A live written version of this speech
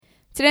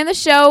Today on the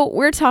show,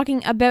 we're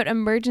talking about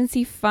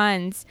emergency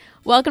funds.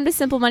 Welcome to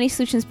Simple Money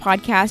Solutions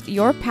Podcast,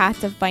 your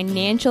path to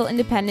financial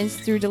independence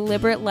through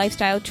deliberate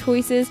lifestyle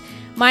choices.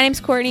 My name's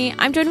Courtney.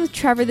 I'm joined with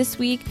Trevor this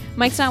week.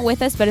 Mike's not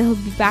with us, but he'll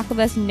be back with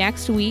us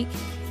next week.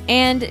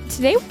 And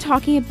today we're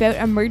talking about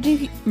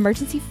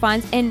emergency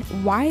funds and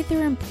why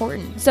they're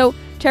important. So,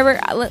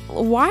 Trevor,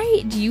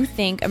 why do you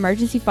think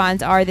emergency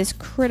funds are this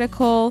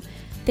critical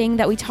thing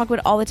that we talk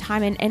about all the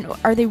time, and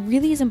are they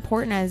really as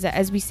important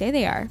as we say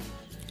they are?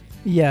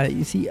 Yeah,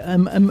 you see,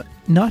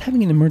 not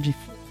having an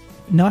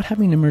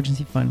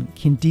emergency fund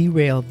can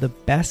derail the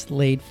best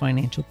laid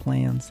financial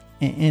plans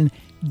and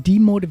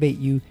demotivate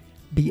you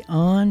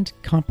beyond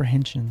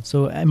comprehension.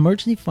 So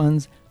emergency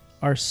funds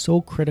are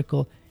so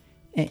critical,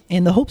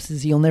 and the hopes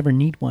is you'll never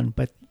need one,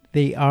 but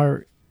they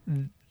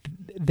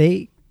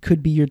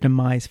could be your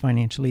demise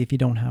financially if you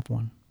don't have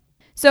one.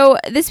 So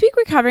this week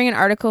we're covering an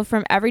article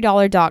from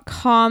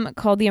everydollar.com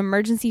called The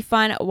Emergency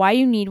Fund, Why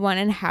You Need One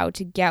and How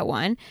to Get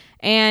One.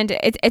 And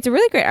it's a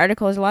really great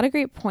article. There's a lot of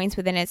great points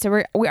within it.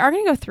 So we are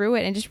going to go through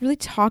it and just really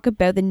talk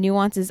about the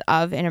nuances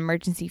of an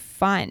emergency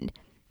fund.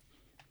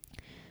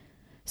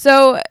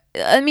 So,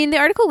 the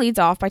article leads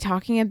off by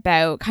talking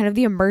about kind of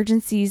the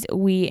emergencies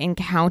we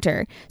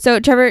encounter. So,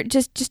 Trevor,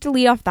 just to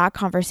lead off that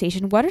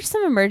conversation, what are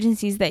some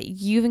emergencies that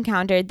you've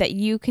encountered that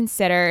you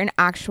consider an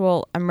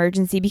actual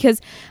emergency?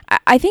 Because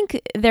I think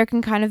there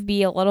can kind of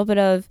be a little bit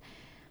of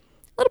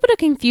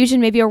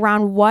confusion maybe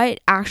around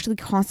what actually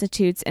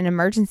constitutes an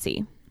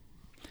emergency.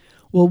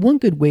 Well, one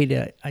good way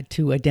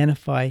to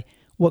identify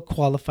what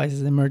qualifies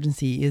as an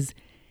emergency is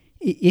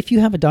if you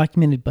have a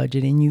documented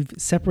budget and you've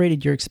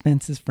separated your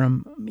expenses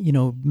from,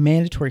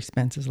 mandatory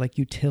expenses like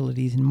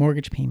utilities and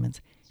mortgage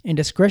payments and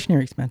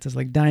discretionary expenses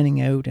like dining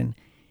out and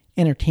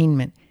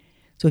entertainment.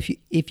 So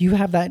if you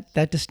have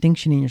that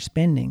distinction in your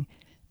spending,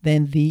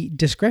 then the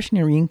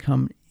discretionary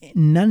income,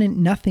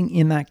 nothing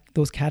in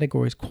those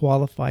categories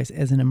qualifies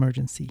as an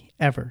emergency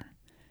ever.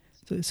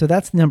 So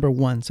that's number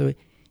one. So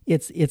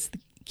it's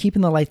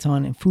keeping the lights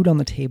on and food on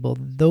the table.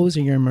 Those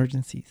are your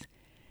emergencies.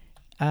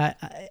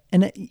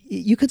 And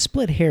you could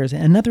split hairs.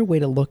 Another way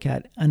to look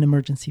at an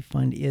emergency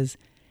fund is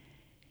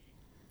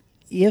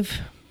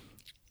if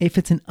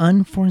it's an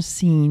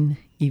unforeseen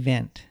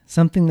event,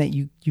 something that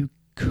you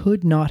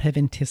could not have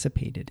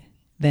anticipated,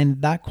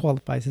 then that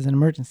qualifies as an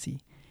emergency.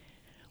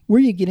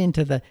 Where you get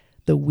into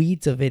the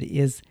weeds of it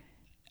is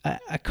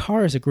a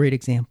car is a great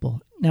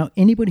example. Now,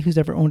 anybody who's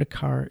ever owned a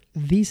car,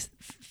 these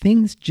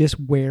things just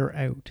wear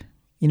out.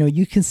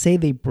 You can say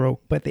they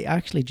broke, but they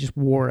actually just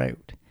wore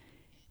out.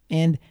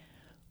 And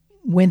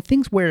when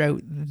things wear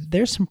out,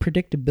 there's some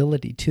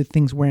predictability to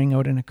things wearing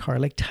out in a car,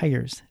 like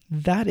tires.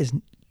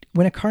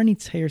 When a car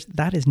needs tires,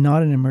 that is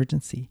not an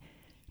emergency.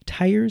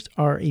 Tires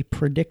are a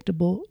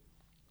predictable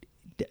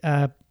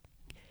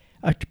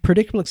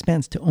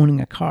expense to owning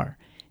a car,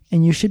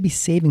 and you should be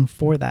saving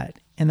for that,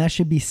 and that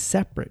should be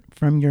separate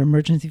from your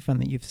emergency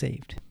fund that you've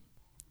saved.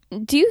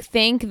 Do you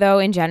think, though,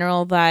 in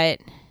general,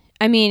 that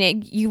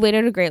you laid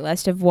out a great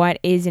list of what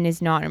is and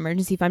is not an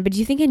emergency fund, but do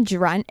you think in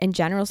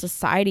general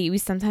society we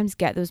sometimes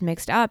get those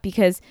mixed up?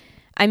 Because,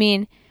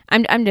 I'm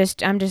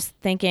just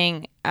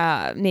thinking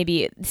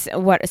maybe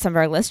what some of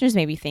our listeners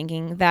may be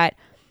thinking, that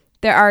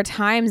there are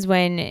times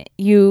when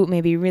you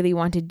maybe really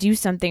want to do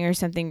something or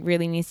something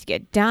really needs to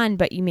get done,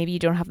 but you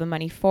don't have the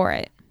money for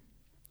it.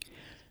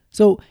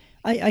 So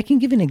I can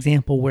give an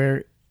example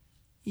where,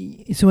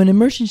 an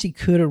emergency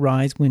could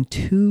arise when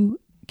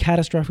two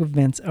catastrophic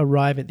events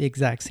arrive at the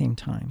exact same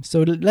time.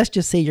 So let's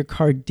just say your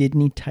car did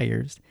need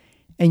tires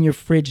and your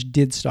fridge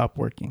did stop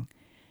working.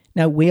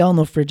 Now, we all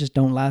know fridges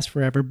don't last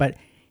forever, but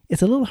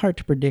it's a little hard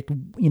to predict,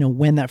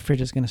 when that fridge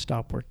is going to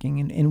stop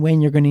working and when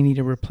you're going to need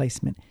a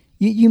replacement.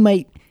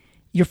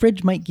 Your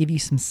fridge might give you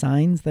some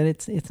signs that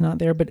it's not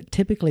there, but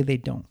typically they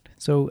don't.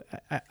 So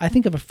I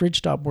think if a fridge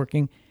stopped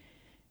working,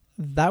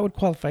 that would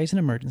qualify as an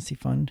emergency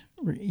fund.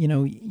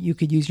 You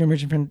could use your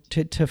emergency fund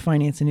to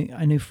finance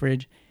a new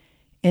fridge.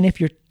 And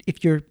if you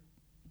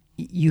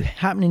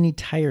happen to need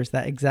tires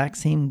that exact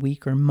same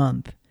week or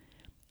month,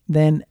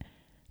 then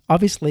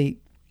obviously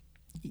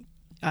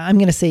I'm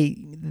going to say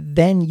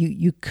then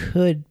you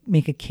could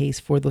make a case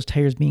for those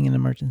tires being an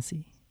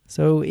emergency.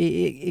 So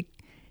the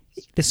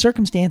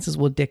circumstances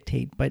will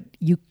dictate, but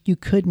you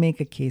could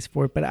make a case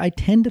for it. But I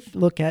tend to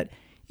look at,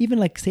 even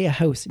like say a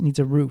house needs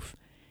a roof.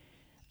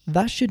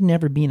 That should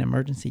never be an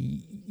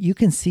emergency. You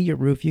can see your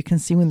roof. You can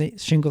see when the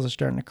shingles are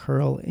starting to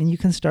curl, and you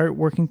can start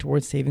working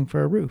towards saving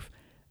for a roof.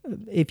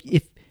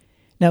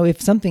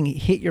 If something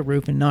hit your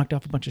roof and knocked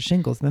off a bunch of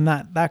shingles, then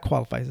that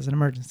qualifies as an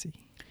emergency.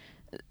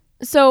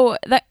 So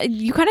that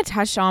you kind of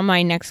touched on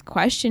my next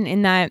question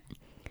in that,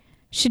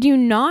 should you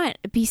not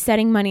be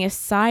setting money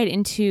aside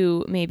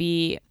into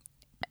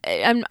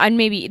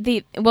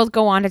we'll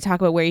go on to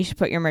talk about where you should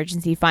put your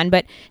emergency fund,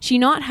 but should you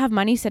not have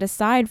money set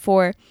aside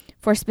for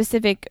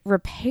specific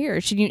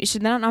repairs?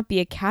 Should that not be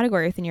a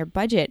category within your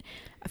budget?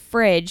 A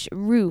fridge,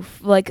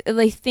 roof, like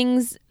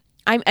things.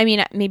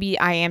 Maybe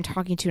I am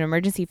talking to an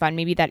emergency fund.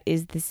 Maybe that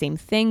is the same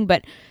thing,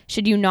 but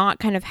should you not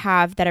kind of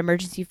have that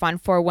emergency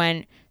fund for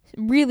when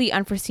really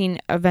unforeseen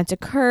events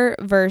occur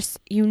versus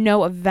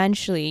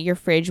eventually your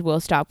fridge will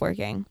stop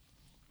working.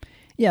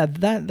 Yeah,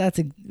 that's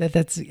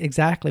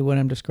exactly what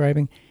I'm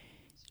describing.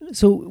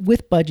 So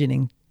with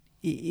budgeting,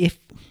 if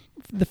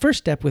the first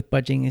step with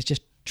budgeting is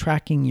just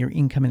tracking your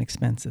income and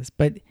expenses.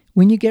 But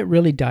when you get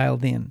really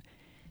dialed in,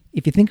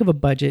 if you think of a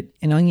budget,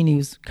 and I'm going to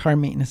use car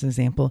maintenance as an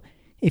example,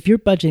 if you're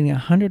budgeting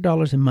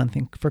 $100 a month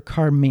for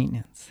car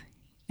maintenance,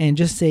 and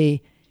just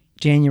say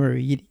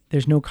January,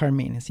 there's no car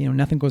maintenance,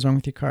 nothing goes wrong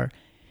with your car,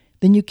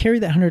 then you carry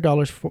that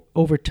 $100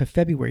 over to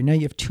February. Now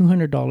you have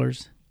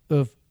 $200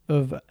 of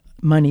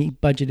money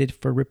budgeted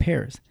for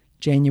repairs.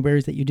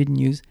 January's that you didn't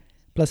use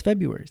plus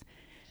February's.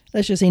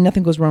 Let's just say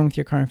nothing goes wrong with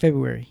your car in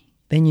February.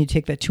 Then you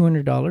take that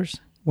 $200,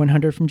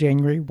 $100 from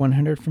January,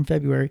 $100 from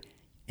February,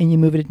 and you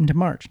move it into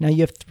March. Now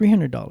you have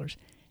 $300.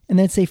 And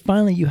then say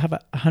finally you have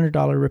a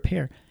 $100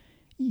 repair.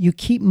 You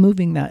keep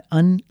moving that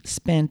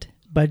unspent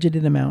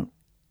budgeted amount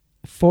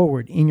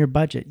forward in your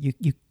budget.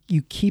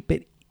 You keep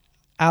it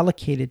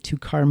allocated to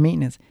car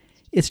maintenance.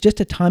 It's just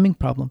a timing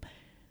problem.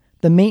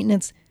 The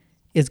maintenance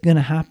is going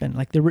to happen.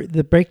 Like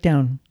the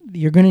breakdown,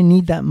 you're going to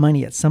need that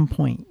money at some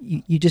point.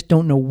 You just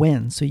don't know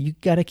when. So you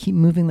got to keep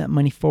moving that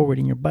money forward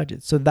in your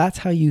budget. So that's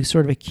how you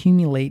sort of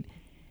accumulate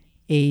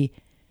a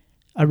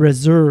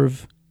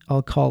reserve,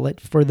 I'll call it,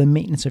 for the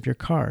maintenance of your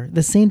car.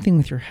 The same thing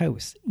with your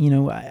house.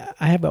 I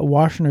have a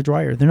washer and a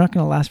dryer. They're not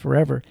going to last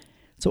forever.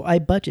 So I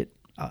budget,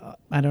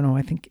 I don't know,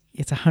 I think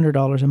it's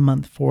 $100 a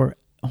month for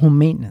home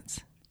maintenance.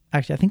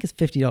 Actually, I think it's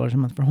 $50 a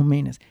month for home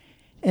maintenance.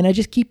 And I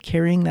just keep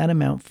carrying that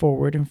amount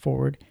forward and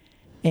forward.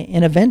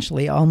 And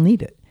eventually I'll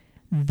need it.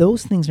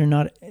 Those things are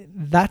not,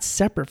 that's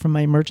separate from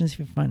my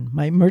emergency fund.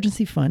 My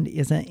emergency fund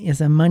is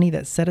a money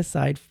that's set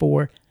aside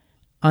for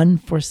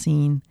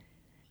unforeseen,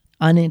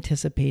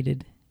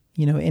 unanticipated,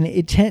 and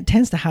it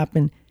tends to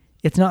happen.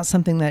 It's not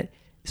something that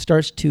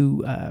starts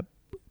to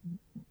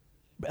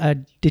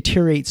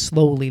deteriorate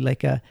slowly,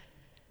 like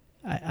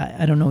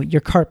I don't know,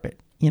 your carpet.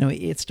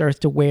 It starts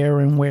to wear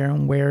and wear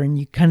and wear, and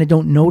you kind of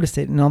don't notice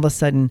it, and all of a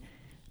sudden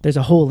there's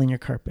a hole in your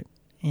carpet.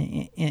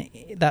 And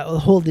that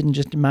hole didn't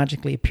just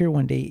magically appear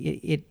one day.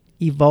 It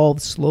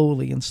evolved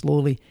slowly and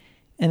slowly,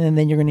 and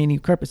then you're going to need new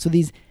carpet. So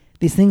these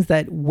things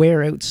that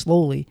wear out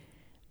slowly,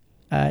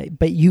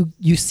 but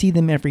you see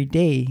them every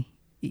day.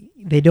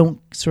 They don't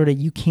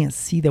you can't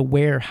see the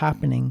wear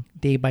happening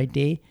day by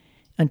day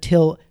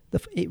until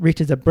it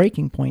reaches a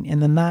breaking point,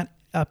 and then that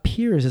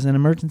appears as an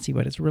emergency,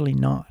 but it's really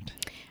not.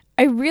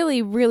 I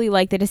really, really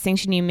like the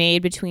distinction you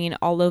made between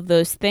all of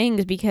those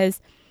things, because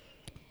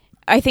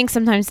I think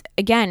sometimes,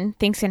 again,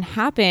 things can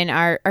happen.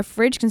 Our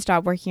fridge can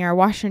stop working. Our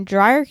washer and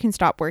dryer can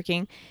stop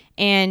working.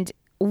 And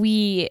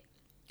we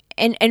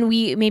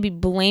maybe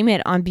blame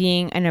it on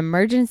being an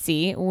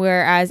emergency,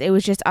 whereas it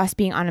was just us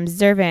being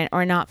unobservant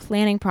or not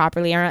planning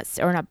properly or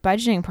not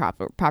budgeting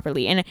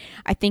properly. And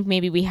I think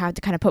maybe we have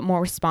to kind of put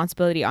more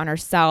responsibility on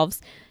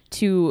ourselves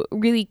to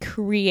really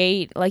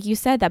create, like you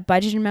said, that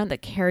budget amount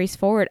that carries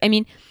forward. I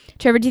mean,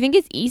 Trevor, do you think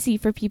it's easy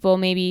for people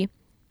maybe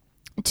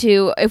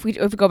to, if we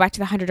go back to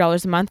the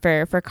 $100 a month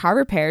for car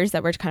repairs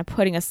that we're kind of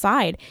putting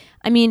aside?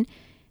 I mean,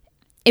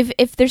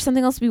 if there's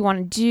something else we want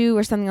to do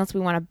or something else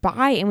we want to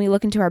buy, and we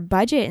look into our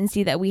budget and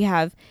see that we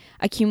have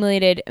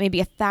accumulated maybe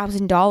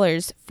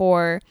 $1,000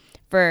 for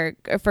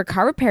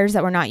car repairs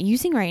that we're not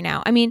using right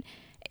now. I mean,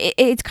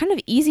 it's kind of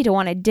easy to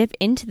want to dip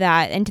into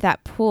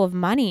that pool of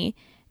money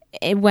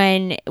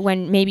when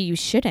maybe you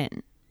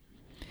shouldn't.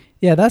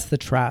 Yeah, that's the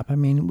trap. I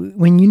mean,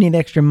 when you need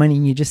extra money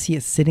and you just see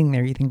it sitting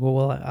there, you think,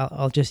 well,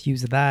 I'll just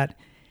use that.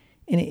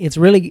 And it's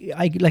really,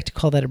 I like to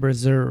call that a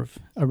reserve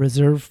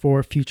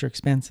for future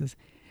expenses.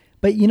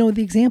 But,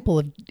 the example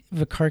of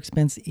a car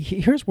expense,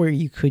 here's where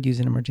you could use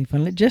an emergency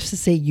fund. Just to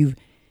say you've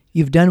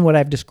done what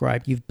I've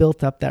described. You've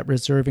built up that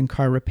reserve in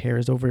car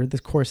repairs over the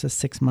course of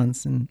 6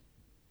 months, and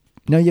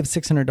now you have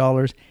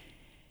 $600.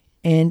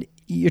 And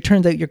it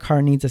turns out your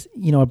car needs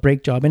a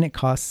brake job, and it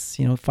costs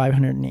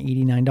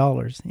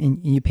 $589,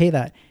 and you pay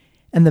that.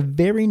 And the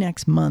very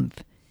next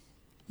month,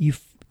 you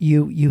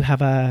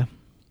have an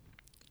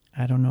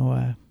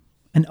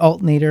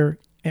alternator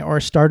or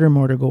a starter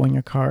motor go in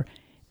your car,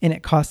 and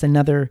it costs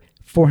another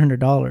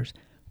 $400.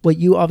 Well,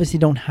 you obviously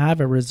don't have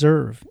a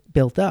reserve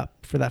built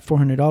up for that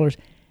 $400.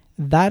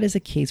 That is a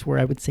case where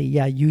I would say,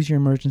 yeah, use your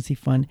emergency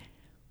fund.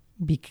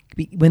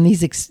 When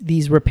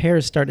these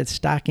repairs started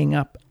stacking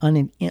up,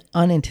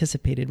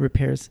 unanticipated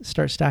repairs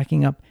start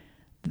stacking up,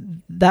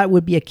 that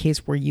would be a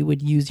case where you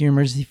would use your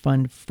emergency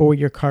fund for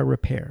your car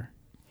repair.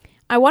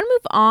 I want to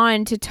move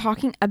on to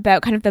talking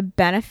about kind of the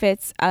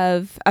benefits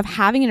of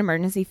having an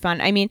emergency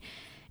fund. I mean,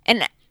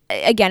 and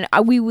again,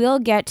 we will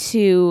get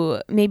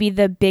to maybe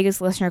the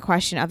biggest listener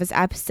question of this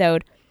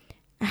episode.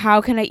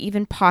 How can I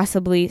even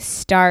possibly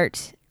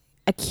start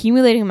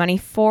accumulating money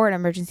for an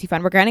emergency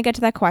fund? We're going to get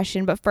to that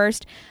question, but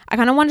first, I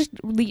kind of want to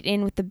lead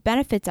in with the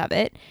benefits of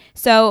it.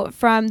 So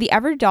from the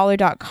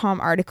everydollar.com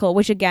article,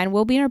 which again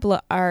will be in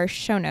our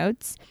show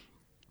notes,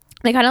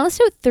 they kind of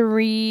list out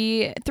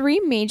three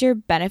major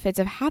benefits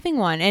of having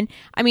one. And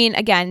I mean,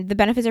 again, the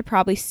benefits are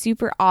probably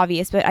super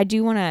obvious, but we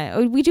do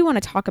want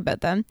to talk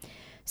about them.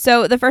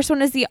 So the first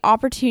one is the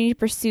opportunity to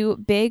pursue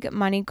big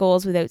money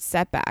goals without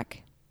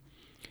setback.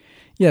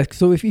 Yeah.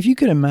 So if you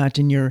could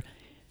imagine you're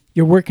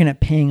working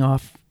at paying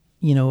off,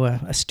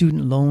 a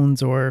student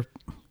loans or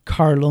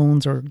car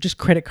loans or just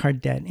credit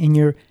card debt, and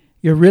you're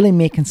really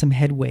making some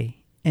headway,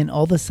 and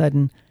all of a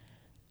sudden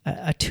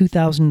a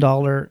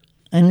 $2,000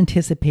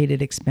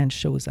 unanticipated expense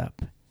shows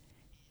up,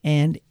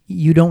 and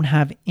you don't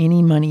have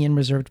any money in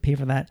reserve to pay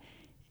for that,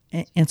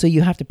 and so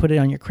you have to put it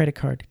on your credit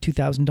card,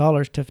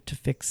 $2,000 to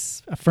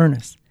fix a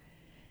furnace.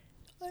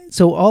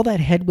 So all that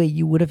headway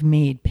you would have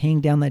made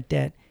paying down that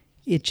debt,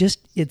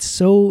 it's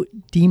so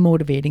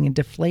demotivating and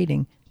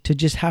deflating to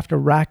just have to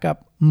rack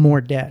up more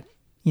debt.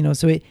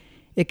 So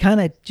it kind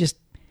of just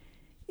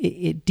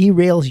it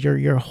derails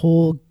your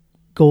whole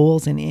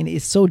goals, and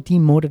it's so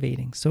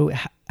demotivating. So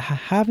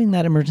having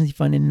that emergency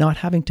fund and not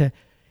having to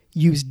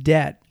use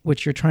debt,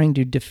 which you're trying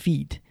to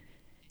defeat,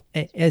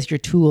 as your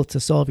tool to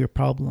solve your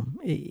problem,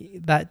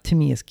 that to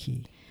me is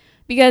key.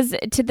 Because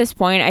to this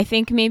point, I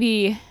think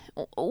maybe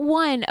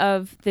one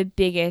of the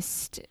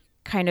biggest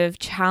kind of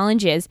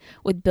challenges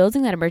with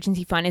building that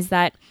emergency fund is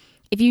that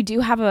if you do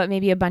have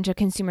maybe a bunch of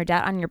consumer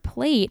debt on your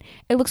plate,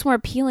 it looks more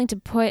appealing to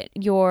put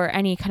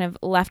any kind of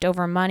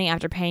leftover money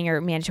after paying your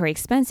mandatory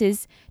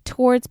expenses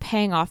towards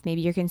paying off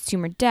maybe your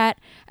consumer debt,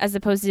 as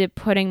opposed to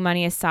putting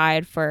money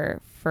aside for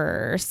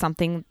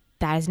something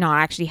that is not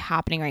actually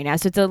happening right now.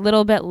 So it's a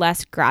little bit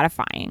less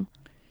gratifying.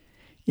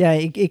 Yeah,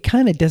 it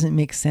kind of doesn't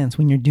make sense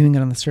when you're doing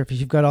it on the surface.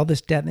 You've got all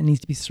this debt that needs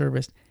to be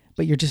serviced,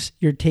 but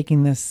you're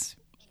taking this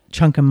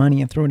chunk of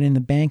money and throwing it in the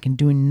bank and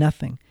doing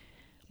nothing.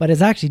 But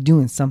it's actually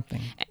doing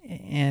something.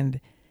 And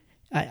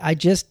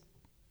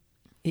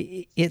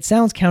it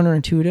sounds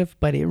counterintuitive,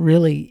 but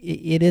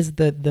it is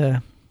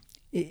the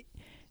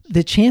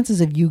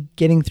chances of you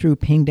getting through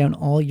paying down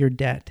all your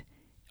debt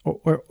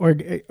or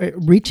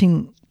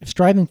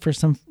striving for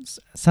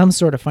some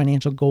sort of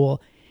financial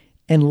goal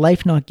and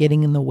life not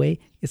getting in the way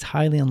is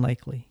highly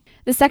unlikely.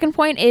 The second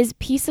point is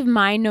peace of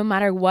mind no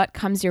matter what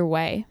comes your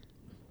way.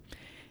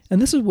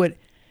 And this is what,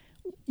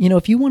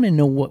 if you want to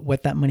know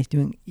what that money's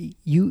doing,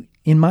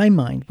 in my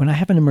mind, when I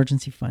have an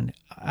emergency fund,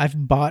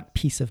 I've bought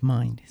peace of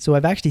mind. So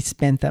I've actually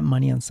spent that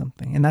money on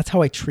something, and that's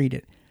how I treat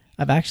it.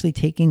 I've actually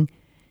taken,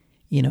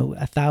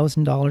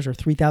 $1,000 or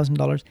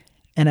 $3,000,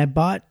 and I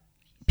bought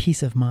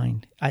peace of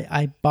mind.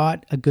 I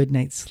bought a good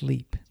night's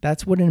sleep.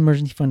 That's what an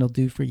emergency fund will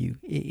do for you.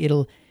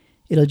 It'll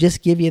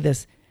just give you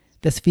this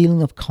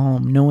feeling of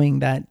calm, knowing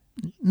that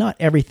not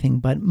everything,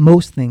 but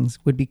most things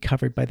would be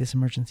covered by this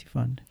emergency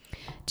fund.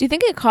 Do you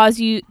think it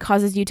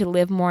causes you to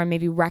live more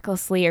maybe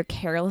recklessly or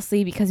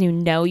carelessly because you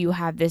know you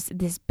have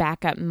this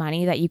backup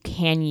money that you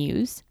can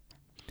use?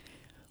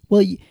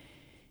 Well,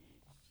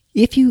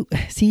 if you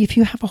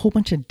have a whole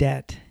bunch of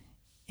debt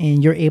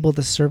and you're able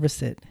to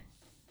service it,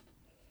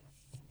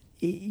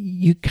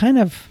 you kind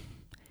of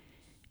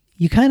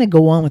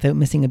go on without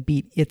missing a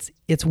beat.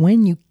 It's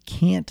when you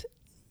can't.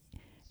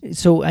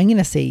 So I'm going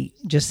to say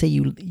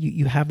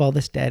you have all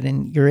this debt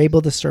and you're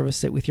able to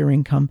service it with your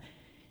income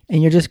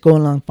and you're just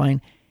going along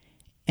fine.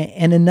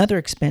 And another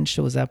expense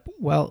shows up.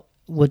 Well,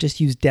 we'll just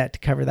use debt to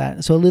cover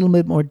that. So a little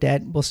bit more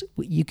debt.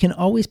 You can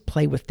always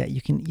play with debt.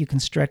 You can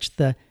stretch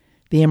the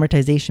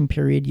amortization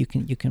period. You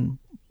can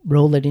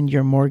roll it into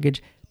your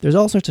mortgage. There's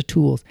all sorts of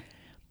tools.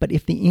 But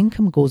if the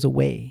income goes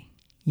away,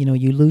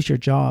 you lose your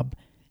job,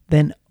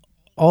 then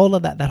all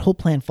of that whole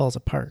plan falls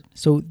apart.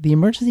 So the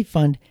emergency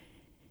fund,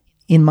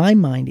 in my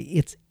mind,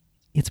 it's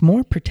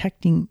more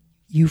protecting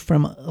you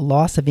from a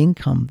loss of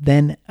income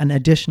than an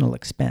additional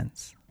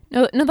expense.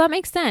 No, that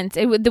makes sense.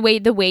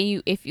 The way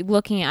you, if you're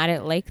looking at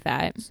it like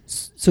that.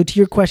 So to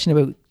your question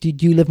about do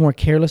you live more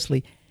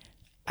carelessly,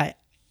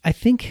 I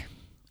think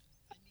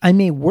I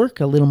may work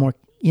a little more.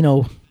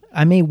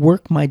 I may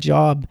work my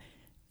job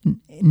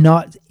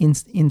not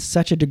in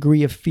such a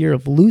degree of fear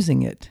of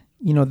losing it.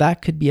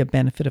 That could be a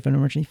benefit of an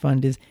emergency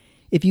fund, is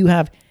if you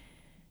have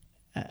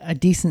a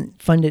decent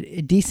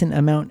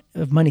amount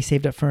of money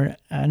saved up for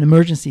an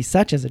emergency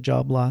such as a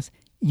job loss,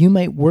 you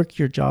might work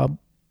your job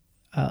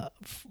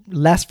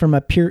less from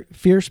a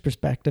fears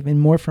perspective and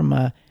more from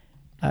a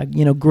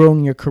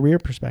growing your career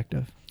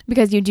perspective.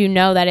 Because you do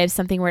know that if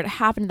something were to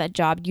happen to that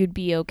job, you'd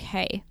be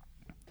okay.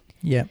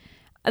 Yeah.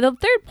 The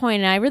third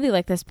point, and I really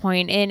like this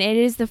point, and it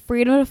is the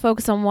freedom to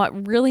focus on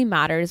what really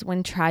matters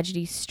when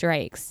tragedy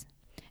strikes.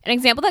 An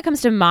example that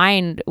comes to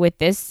mind with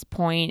this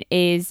point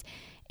is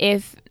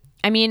if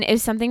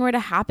something were to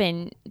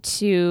happen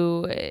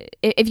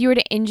if you were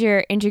to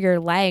injure your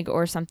leg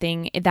or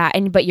something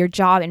but your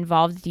job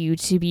involved you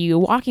to be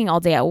walking all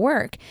day at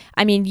work,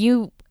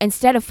 you,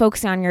 instead of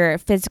focusing on your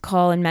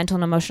physical and mental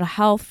and emotional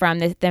health from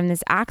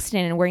this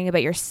accident and worrying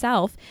about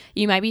yourself,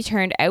 you might be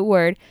turned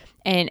outward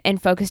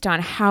and focused on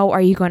how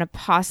are you going to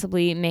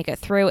possibly make it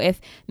through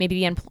if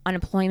maybe the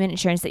unemployment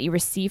insurance that you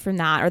receive from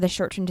that or the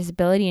short-term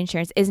disability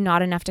insurance is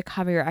not enough to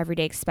cover your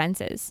everyday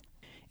expenses.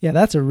 Yeah,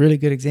 that's a really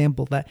good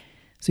example.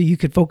 So you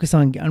could focus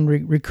on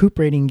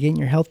recuperating, getting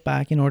your health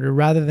back in order,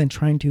 rather than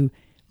trying to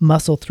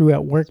muscle through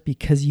at work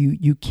because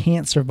you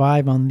can't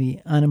survive on the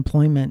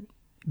unemployment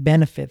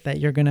benefit that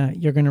you're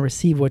gonna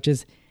receive, which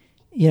is,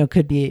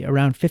 could be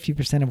around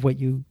 50% of what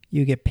you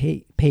get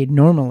paid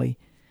normally.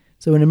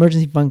 So an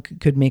emergency fund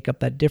could make up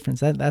that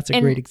difference. That's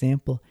a great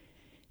example.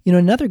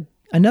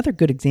 Another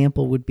good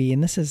example would be,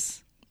 and this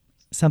is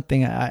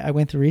something I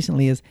went through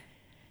recently, is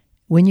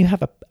when you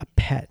have a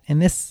pet,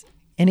 and this,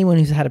 anyone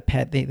who's had a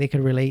pet, they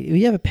could relate.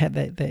 You have a pet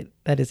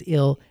that is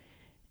ill,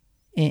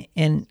 and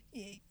in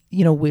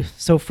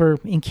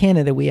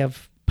Canada we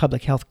have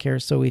public health care.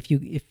 So if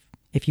you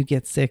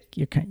get sick,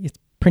 it's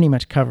pretty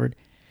much covered.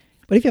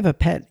 But if you have a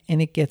pet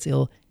and it gets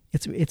ill,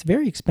 it's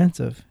very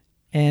expensive.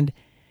 And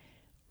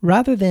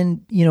rather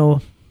than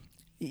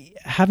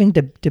having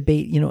to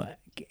debate,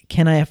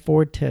 can I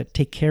afford to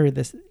take care of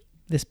this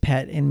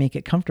pet and make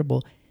it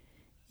comfortable?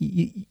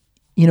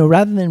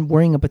 Rather than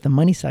worrying about the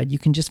money side, you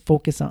can just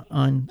focus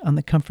on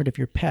the comfort of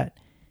your pet.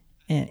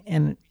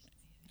 And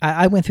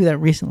I went through that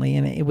recently,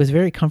 and it was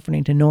very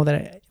comforting to know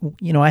that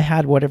I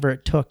had whatever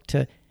it took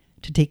to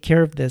take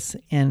care of this,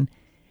 and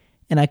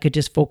I could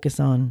just focus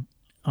on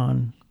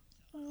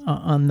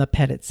the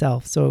pet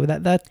itself. So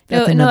that's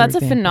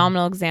a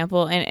phenomenal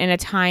example, in a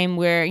time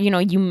where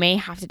you may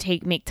have to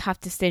make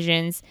tough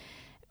decisions,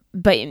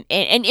 but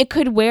and it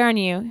could wear on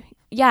you.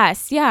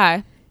 Yes,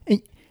 yeah.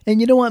 And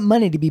you don't want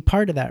money to be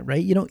part of that,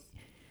 right?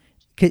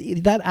 'Cause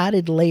that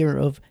added layer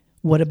of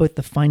what about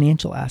the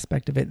financial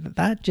aspect of it?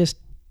 That just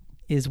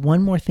is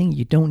one more thing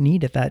you don't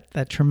need at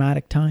that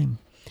traumatic time.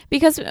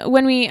 Because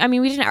when we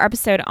did an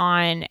episode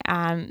on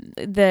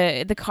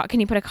the can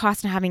you put a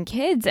cost in having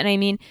kids? And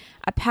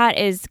a pet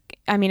is,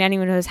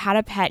 anyone who has had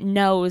a pet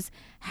knows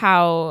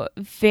how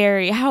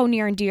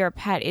near and dear a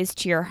pet is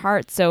to your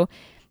heart. So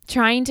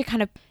trying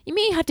to you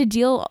may have to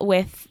deal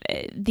with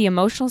the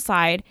emotional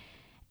side,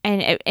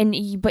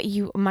 but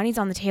money's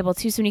on the table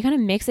too. So when you kind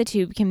of mix the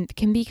two,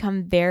 can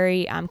become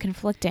very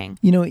conflicting.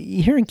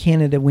 Here in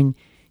Canada, when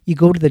you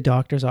go to the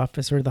doctor's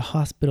office or the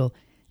hospital,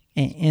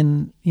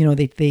 and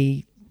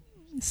they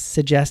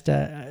suggest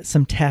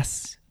some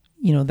tests,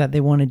 that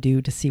they want to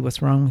do to see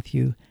what's wrong with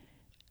you,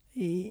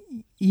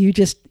 you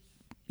just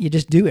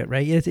do it,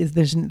 right?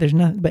 There's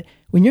nothing. But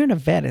when you're in a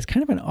vet, it's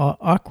kind of an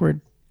awkward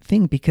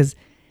thing, because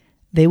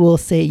they will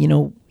say,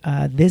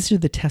 these are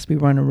the tests we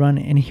want to run,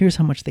 and here's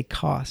how much they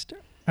cost.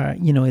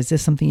 Is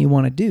this something you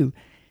want to do?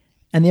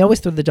 And they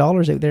always throw the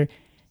dollars out there,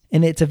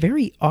 and it's a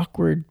very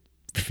awkward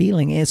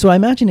feeling. And so I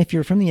imagine if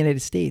you're from the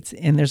United States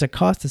and there's a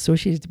cost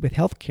associated with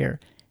healthcare,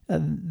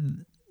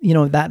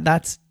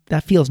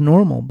 that feels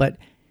normal. But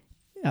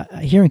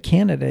here in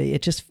Canada,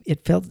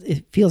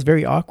 it feels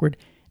very awkward.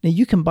 Now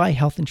you can buy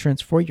health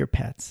insurance for your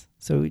pets,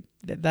 so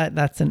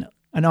that's an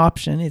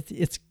option.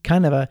 It's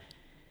kind of a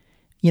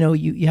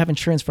you have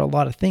insurance for a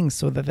lot of things,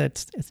 so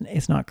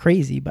it's not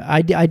crazy. But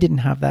I didn't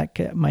have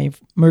that. My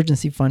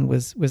emergency fund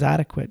was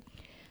adequate.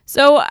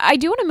 So I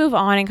do want to move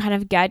on and kind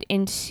of get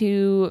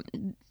into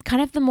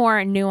kind of the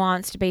more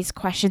nuanced based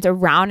questions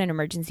around an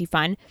emergency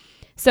fund.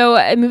 So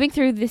moving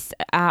through this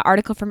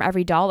article from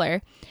Every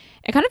Dollar,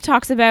 it kind of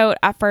talks about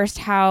at first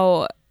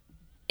how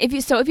if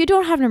you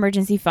don't have an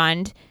emergency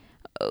fund,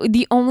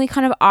 the only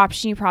kind of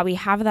option you probably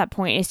have at that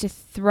point is to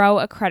throw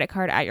a credit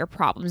card at your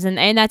problems.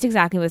 And that's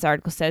exactly what this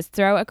article says,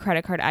 throw a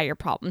credit card at your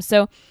problems.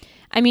 So,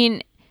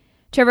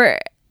 Trevor,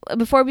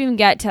 before we even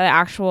get to the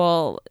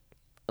actual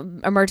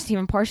emergency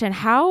fund portion,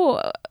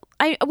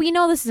 we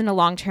know this isn't a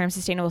long-term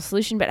sustainable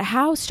solution, but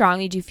how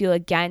strongly do you feel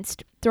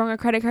against throwing a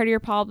credit card at your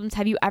problems?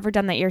 Have you ever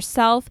done that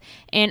yourself?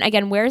 And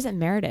again, where is it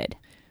merited?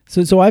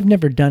 So I've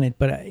never done it,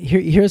 but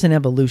here's an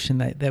evolution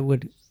that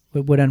would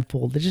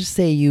unfold. Let's just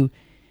say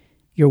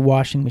your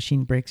washing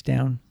machine breaks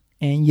down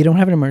and you don't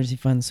have an emergency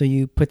fund, so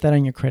you put that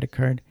on your credit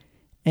card.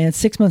 And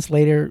 6 months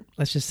later,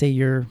 let's just say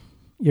your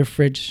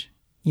fridge,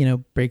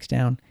 breaks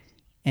down,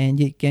 and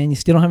you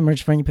still don't have an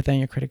emergency fund. You put that on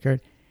your credit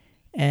card,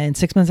 and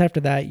 6 months after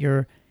that,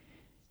 your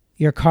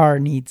car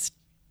needs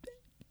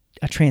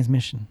a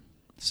transmission.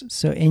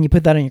 So and you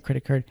put that on your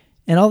credit card,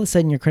 and all of a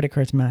sudden your credit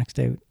card's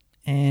maxed out,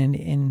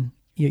 and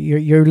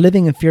you're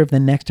living in fear of the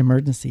next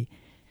emergency.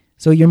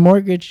 So your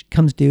mortgage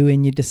comes due,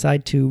 and you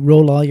decide to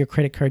roll all your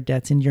credit card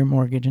debts into your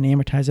mortgage and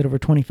amortize it over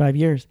 25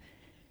 years.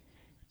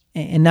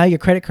 And now your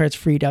credit card's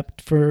freed up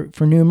for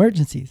new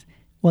emergencies.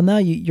 Well, now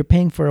you're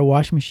paying for a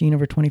washing machine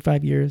over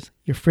 25 years,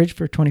 your fridge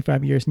for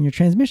 25 years, and your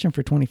transmission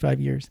for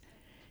 25 years.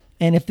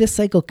 And if this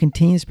cycle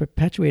continues to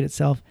perpetuate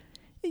itself,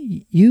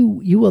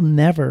 you will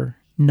never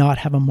not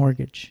have a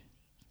mortgage.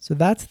 So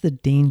that's the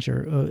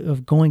danger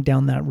of going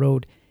down that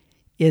road,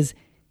 is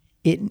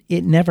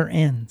it never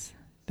ends.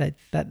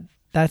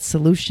 That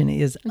solution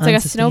is it's like a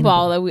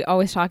snowball that we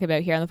always talk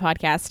about here on the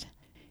podcast.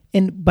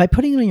 And by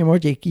putting it on your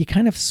mortgage, you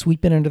kind of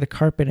sweep it under the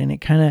carpet, and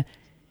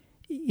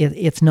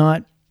it's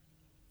not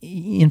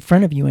in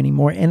front of you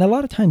anymore. And a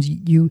lot of times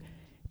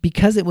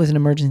because it was an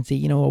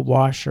emergency, a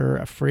washer,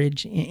 a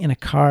fridge, in a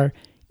car,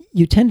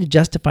 you tend to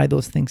justify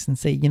those things and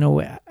say,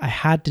 I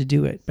had to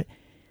do it. But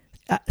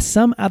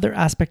some other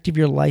aspect of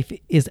your life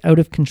is out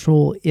of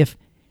control, if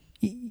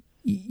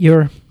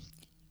your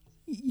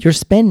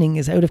spending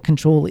is out of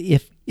control,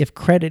 if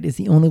credit is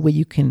the only way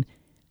you can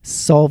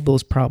solve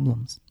those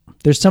problems.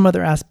 There's some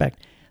other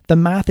aspect. The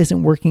math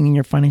isn't working in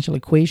your financial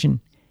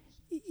equation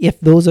if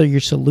those are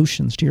your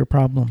solutions to your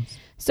problems.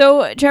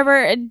 So,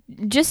 Trevor,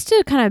 just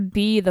to kind of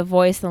be the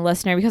voice of the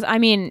listener, because I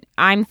mean,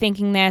 I'm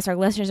thinking this, our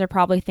listeners are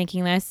probably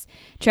thinking this.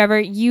 Trevor,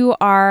 you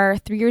are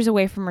 3 years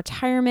away from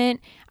retirement.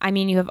 I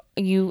mean,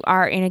 you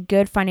are in a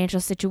good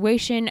financial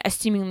situation,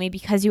 assumingly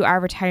because you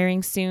are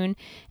retiring soon.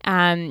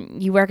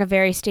 You work a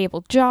very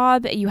stable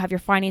job. You have your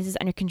finances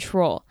under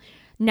control.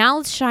 Now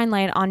let's shine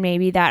light on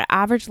maybe that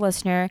average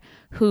listener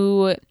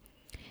who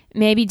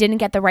maybe didn't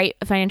get the right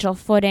financial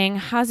footing,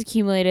 has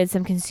accumulated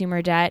some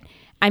consumer debt.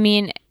 I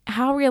mean,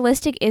 how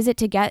realistic is it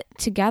to get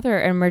together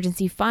an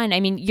emergency fund? I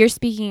mean, you're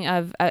speaking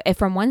of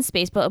from one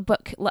space, but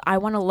I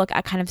want to look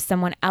at kind of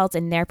someone else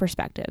in their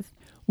perspective.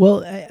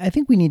 Well, I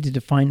think we need to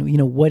define,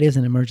 what is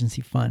an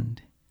emergency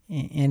fund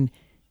and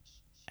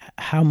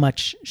how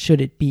much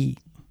should it be?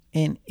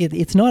 And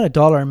it's not a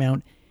dollar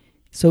amount.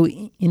 So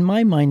in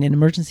my mind, an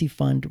emergency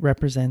fund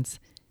represents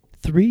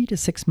 3 to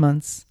 6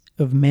 months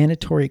of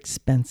mandatory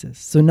expenses.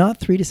 So not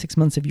 3 to 6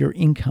 months of your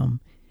income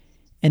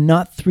and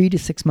not 3 to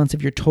 6 months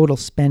of your total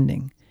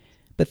spending,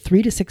 but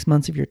 3 to 6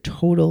 months of your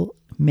total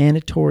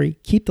mandatory,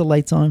 keep the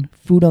lights on,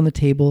 food on the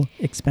table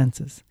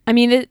expenses. I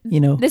mean,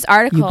 this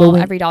article,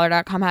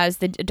 everydollar.com, has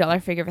the dollar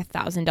figure of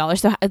 $1,000.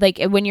 So like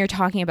when you're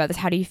talking about this,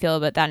 how do you feel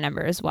about that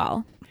number as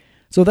well?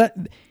 So that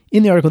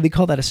in the article, they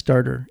call that a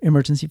starter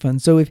emergency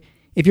fund. So if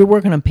you're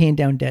working on paying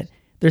down debt,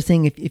 they're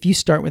saying if you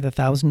start with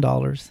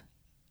 $1,000,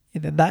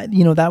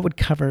 that would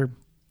cover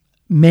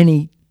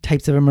many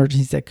types of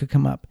emergencies that could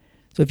come up.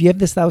 So if you have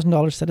this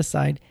 $1,000 set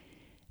aside,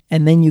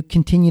 and then you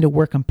continue to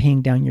work on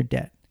paying down your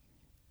debt,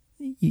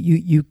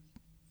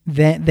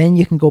 then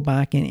you can go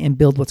back and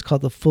build what's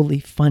called the fully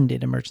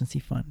funded emergency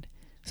fund.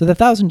 So the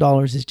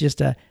 $1,000 is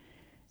just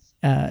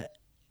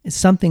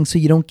something so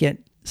you don't get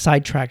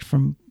sidetracked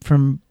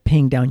from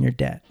paying down your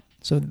debt.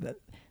 So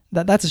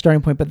that's a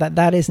starting point, but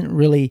that isn't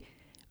really,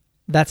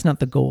 that's not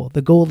the goal.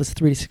 The goal is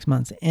 3 to 6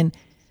 months. And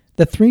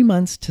the 3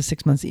 months to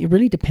 6 months, it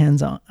really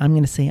depends on, I'm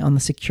going to say, on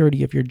the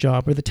security of your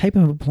job or the type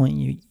of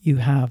employment you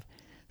have.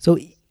 So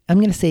I'm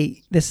going to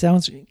say, this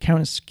sounds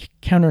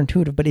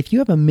counterintuitive, but if you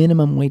have a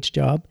minimum wage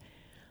job,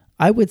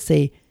 I would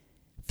say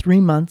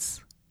 3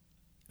 months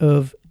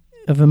of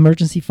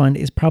emergency fund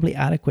is probably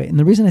adequate. And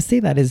the reason I say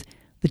that is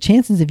the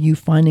chances of you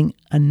finding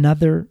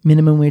another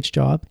minimum wage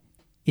job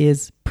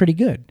is pretty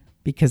good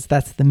because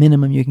that's the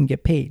minimum you can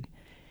get paid.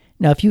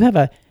 Now, if you have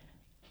a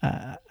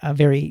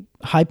very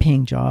high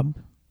paying job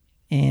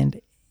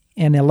and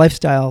a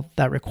lifestyle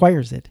that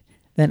requires it,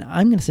 then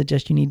I'm going to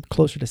suggest you need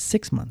closer to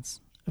 6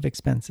 months of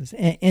expenses.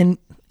 And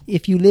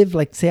if you live,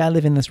 like say I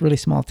live in this really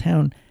small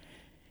town,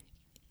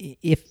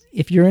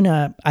 if you're in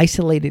a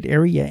isolated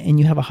area and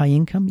you have a high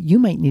income, you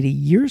might need a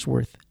year's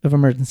worth of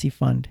emergency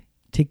fund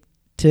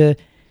to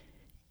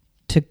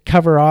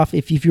cover off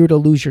if you were to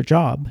lose your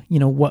job.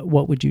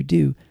 What would you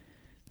do?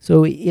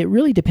 So it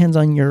really depends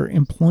on your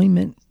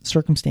employment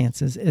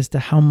circumstances as to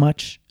how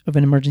much of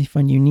an emergency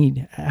fund you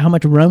need. How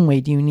much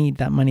runway do you need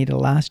that money to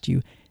last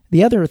you?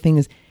 The other thing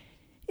is,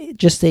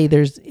 just say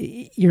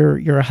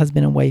you're a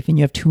husband and wife and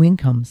you have 2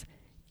 incomes.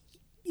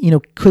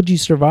 Could you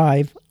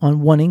survive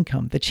on 1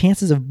 income? The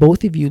chances of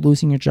both of you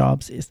losing your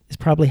jobs is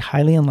probably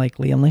highly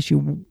unlikely unless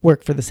you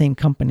work for the same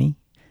company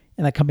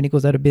and that company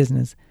goes out of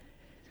business.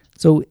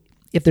 So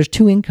if there's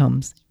 2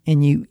 incomes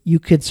and you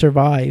could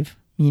survive,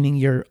 meaning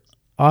your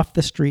off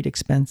the street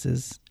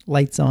expenses,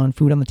 lights on,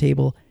 food on the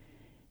table,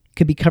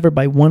 could be covered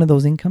by one of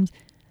those incomes,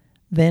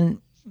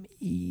 then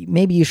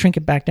maybe you shrink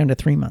it back down to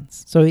 3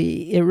 months. So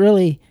it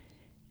really...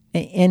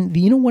 And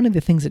one of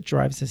the things that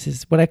drives this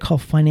is what I call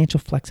financial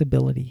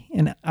flexibility.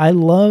 And I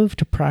love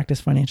to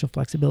practice financial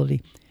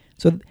flexibility.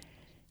 So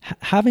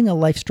having a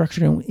life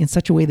structured in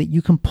such a way that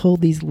you can pull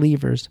these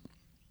levers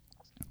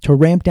to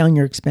ramp down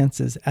your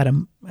expenses at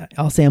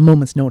I'll say a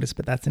moment's notice,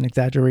 but that's an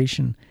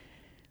exaggeration.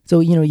 So,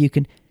 you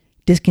could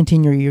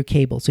discontinue your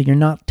cable. So you're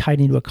not tied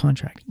into a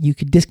contract. You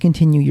could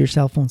discontinue your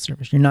cell phone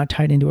service. You're not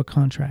tied into a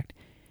contract.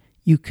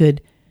 You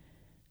could,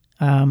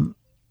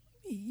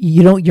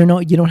 you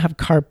don't have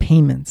car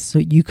payments, so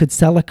you could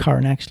sell a car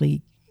and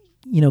actually,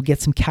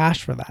 get some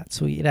cash for that.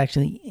 So it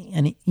actually,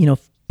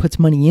 puts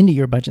money into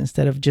your budget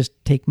instead of just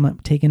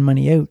taking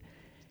money out.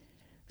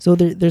 So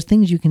there's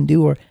things you can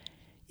do, or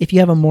if you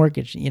have a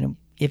mortgage,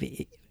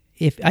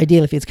 if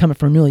ideally if it's coming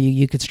from renewal,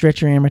 you could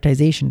stretch your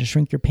amortization to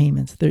shrink your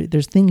payments.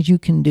 There's things you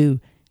can do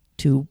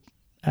to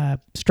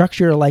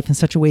structure your life in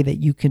such a way that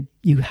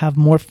you have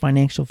more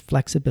financial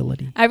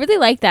flexibility. I really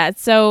like that.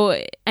 So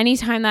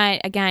anytime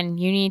that, again,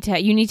 you need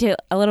to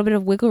a little bit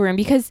of wiggle room,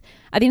 because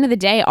at the end of the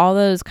day, all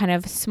those kind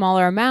of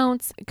smaller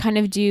amounts kind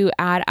of do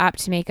add up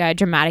to make a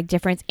dramatic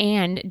difference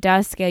and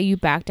does scale you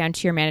back down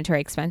to your mandatory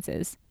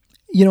expenses.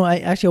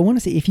 I want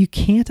to say, if you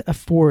can't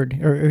afford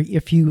or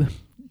if you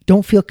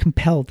don't feel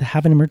compelled to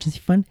have an emergency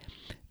fund,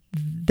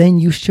 then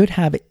you should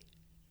have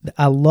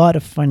a lot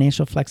of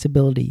financial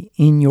flexibility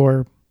in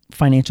your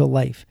financial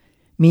life,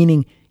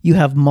 meaning you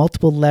have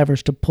multiple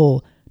levers to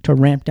pull to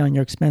ramp down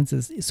your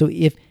expenses. So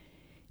if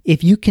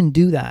you can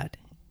do that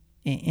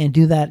and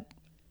do that,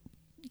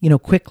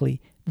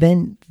 quickly,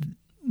 then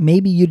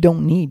maybe you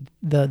don't need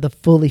the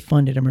fully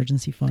funded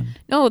emergency fund.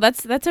 No,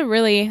 that's a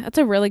really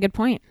good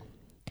point.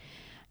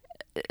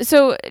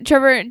 So,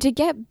 Trevor, to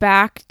get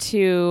back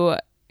to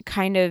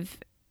kind of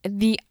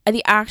the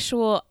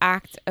actual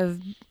act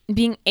of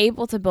being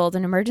able to build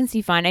an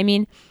emergency fund, I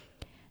mean,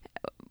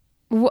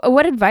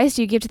 what advice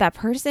do you give to that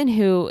person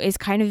who is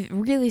kind of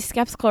really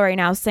skeptical right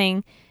now,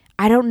 saying,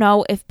 I don't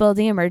know if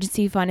building an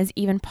emergency fund is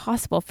even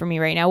possible for me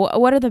right now?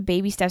 What are the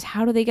baby steps?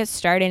 How do they get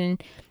started?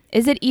 And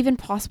is it even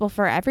possible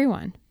for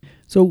everyone?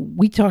 So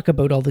we talk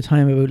about all the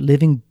time about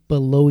living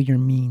below your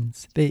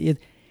means.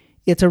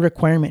 It's a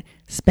requirement.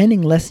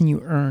 Spending less than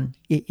you earn.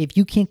 If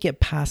you can't get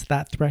past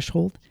that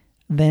threshold,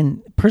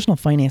 then personal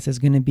finance is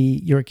going to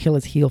be your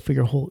Achilles heel for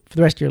the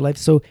rest of your life.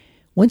 So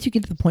once you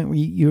get to the point where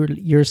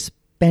you're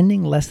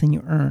spending less than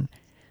you earn,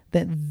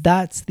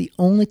 that's the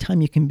only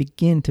time you can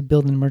begin to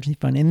build an emergency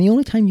fund. And the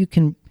only time you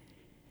can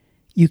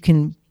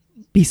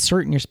be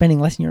certain you're spending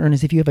less than you earn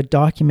is if you have a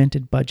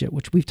documented budget,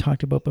 which we've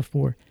talked about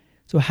before.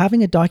 So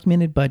having a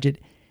documented budget,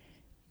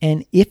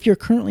 and if you're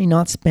currently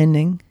not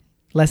spending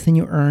less than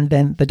you earn,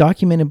 then the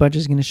documented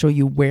budget is going to show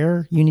you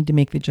where you need to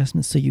make the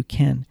adjustments so you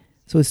can.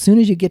 So as soon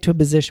as you get to a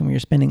position where you're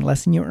spending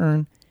less than you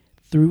earn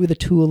through the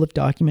tool of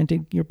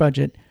documenting your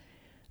budget,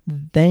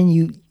 then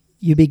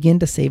you begin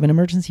to save an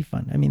emergency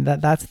fund. I mean,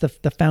 that's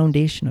the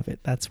foundation of it.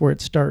 That's where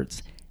it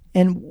starts.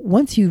 And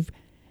once you've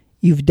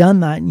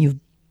done that and you've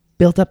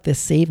built up this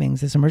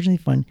savings, this emergency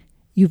fund,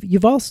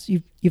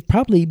 you've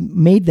probably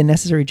made the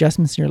necessary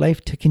adjustments in your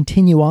life to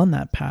continue on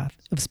that path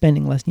of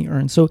spending less than you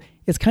earn. So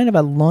it's kind of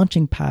a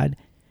launching pad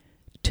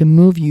to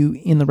move you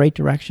in the right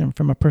direction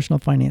from a personal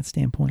finance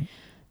standpoint.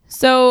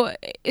 So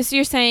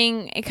you're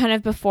saying kind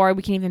of before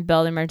we can even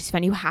build an emergency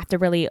fund, you have to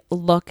really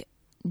look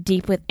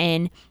deep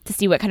within to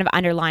see what kind of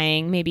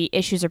underlying maybe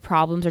issues or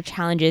problems or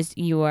challenges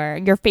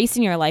you're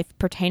facing in your life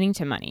pertaining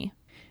to money.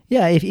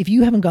 Yeah, if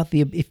you haven't got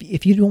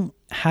if you don't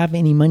have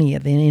any money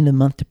at the end of the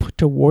month to put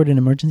toward an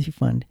emergency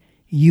fund,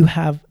 you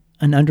have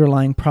an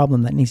underlying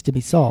problem that needs to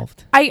be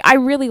solved. I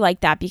really like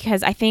that,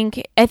 because I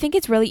think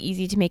it's really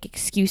easy to make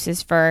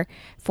excuses for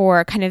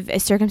kind of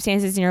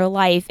circumstances in your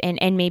life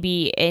and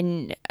maybe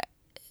in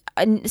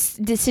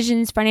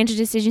financial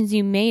decisions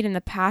you made in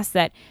the past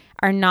that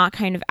are not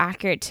kind of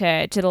accurate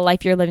to the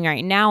life you're living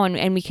right now,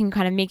 and we can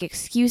kind of make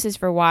excuses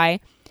for why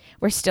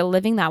we're still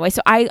living that way.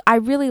 So I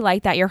really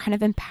like that you're kind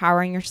of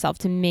empowering yourself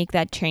to make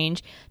that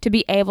change, to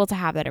be able to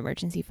have that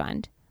emergency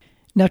fund.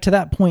 Now, to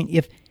that point,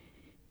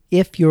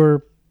 if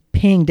you're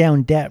paying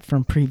down debt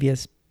from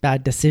previous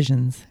bad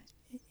decisions,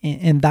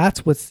 and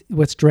that's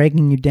what's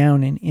dragging you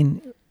down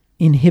and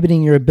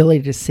inhibiting your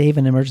ability to save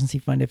an emergency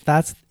fund, if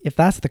that's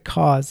the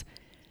cause,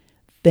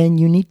 then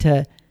you need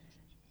to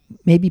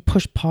maybe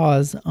push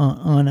pause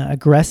on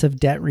aggressive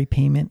debt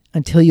repayment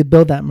until you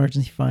build that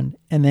emergency fund,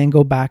 and then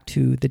go back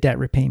to the debt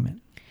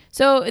repayment.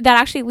 So that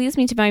actually leads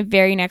me to my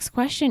very next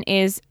question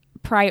is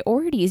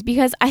priorities,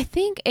 because I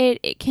think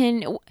it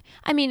can,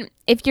 I mean,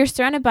 if you're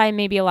surrounded by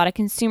maybe a lot of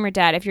consumer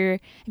debt, if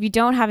you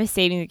don't have a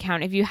savings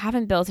account, if you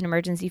haven't built an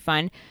emergency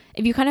fund,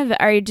 if you kind of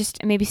are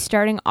just maybe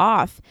starting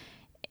off,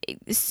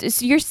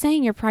 so you're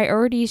saying your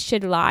priorities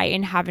should lie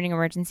in having an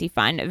emergency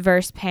fund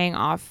versus paying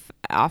off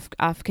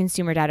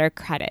consumer debt or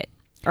credit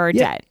or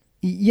debt.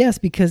 Yes,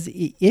 because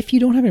if you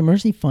don't have an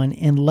emergency fund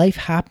and life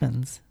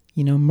happens,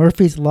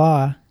 Murphy's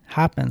Law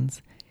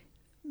happens,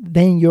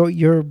 then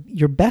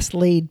your best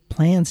laid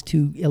plans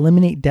to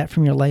eliminate debt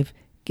from your life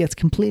gets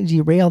completely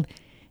derailed,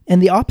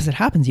 and the opposite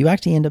happens. You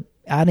actually end up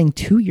adding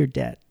to your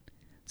debt.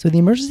 So the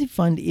emergency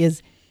fund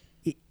is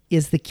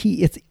the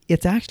key.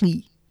 It's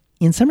actually,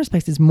 in some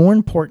respects, is more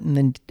important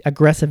than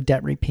aggressive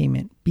debt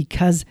repayment,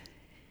 because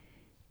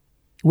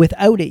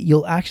without it,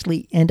 you'll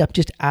actually end up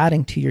just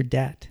adding to your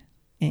debt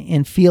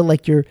and feel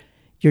like you're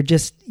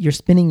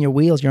spinning your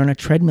wheels. You're on a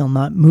treadmill,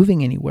 not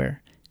moving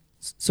anywhere.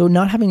 So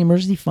not having an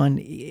emergency fund,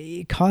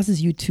 it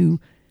causes you to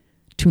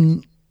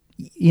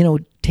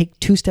take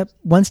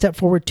one step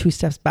forward, two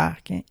steps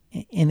back, and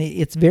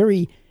it's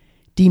very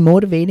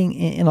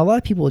demotivating, and a lot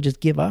of people will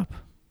just give up.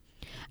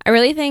 I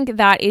really think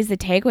that is the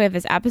takeaway of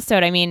this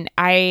episode. I mean,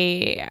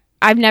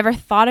 I've never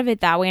thought of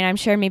it that way, and I'm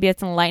sure maybe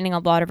it's enlightening a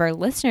lot of our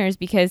listeners,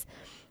 because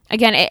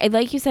again,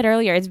 like you said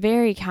earlier, it's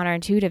very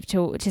counterintuitive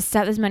to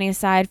set this money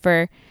aside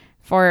for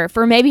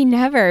maybe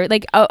never.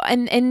 Like,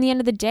 and in the end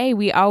of the day,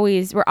 we're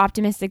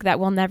optimistic that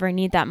we'll never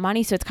need that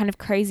money. So it's kind of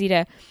crazy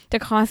to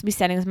constantly be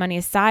setting this money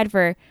aside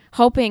for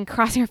hoping,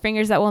 crossing our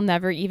fingers, that we'll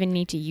never even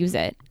need to use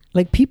it.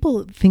 Like,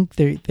 people think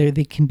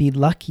they can be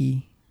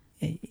lucky,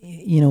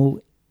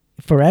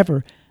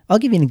 forever. I'll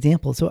give you an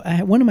example. So I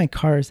had one of my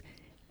cars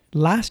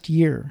last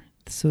year.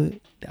 So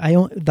I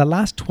own the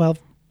last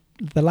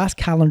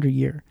calendar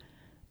year.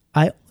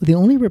 The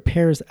only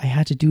repairs I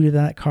had to do to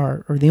that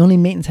car, or the only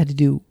maintenance I had to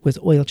do, was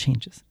oil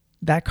changes.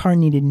 That car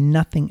needed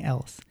nothing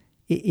else.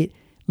 It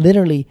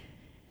literally,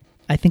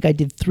 I think I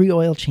did 3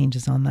 oil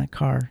changes on that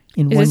car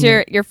in 1 year. Is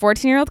this your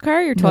 14-year-old car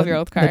or your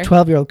 12-year-old car? The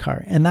 12-year-old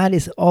car. And that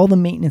is all the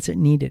maintenance it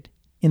needed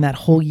in that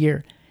whole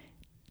year.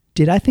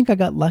 Did I think I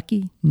got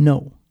lucky?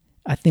 No.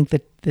 I think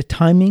that the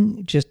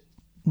timing just,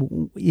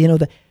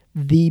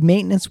 the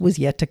maintenance was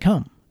yet to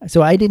come.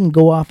 So I didn't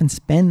go off and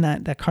spend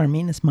that car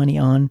maintenance money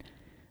on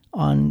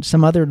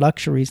some other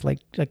luxuries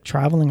like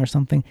traveling or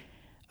something.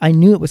 I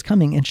knew it was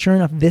coming. And sure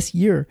enough, this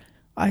year,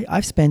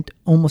 I've spent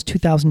almost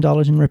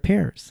 $2,000 in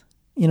repairs.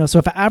 So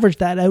if I average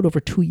that out over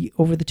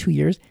the 2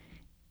 years,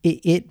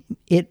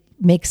 it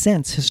makes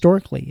sense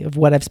historically of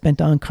what I've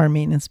spent on car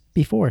maintenance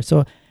before.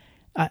 So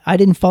I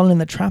didn't fall in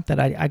the trap that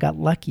I got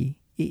lucky.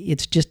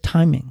 It's just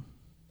timing.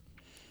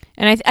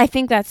 And I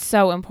think that's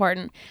so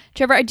important.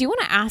 Trevor, I do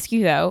want to ask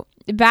you though,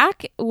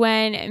 back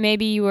when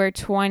maybe you were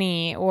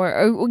 20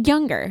 or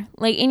younger,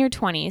 like in your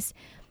 20s,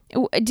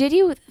 did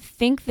you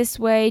think this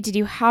way? Did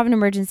you have an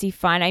emergency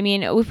fund? I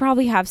mean, we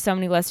probably have so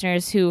many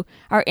listeners who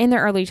are in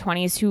their early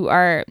 20s who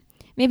are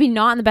maybe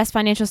not in the best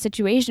financial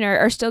situation or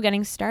are still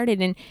getting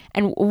started.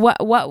 And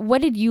what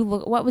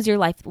was your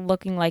life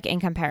looking like in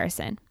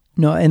comparison?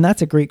 No, and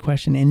that's a great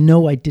question. And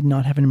no, I did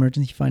not have an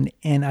emergency fund,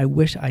 and I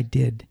wish I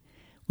did.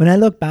 When I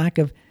look back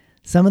of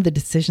some of the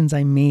decisions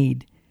I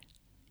made,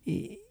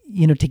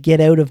 to get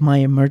out of my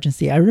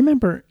emergency, I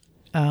remember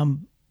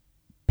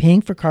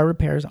paying for car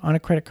repairs on a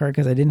credit card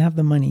because I didn't have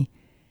the money,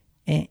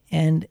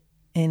 and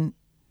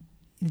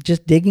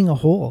just digging a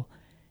hole.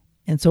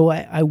 And so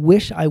I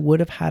wish I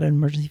would have had an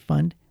emergency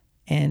fund.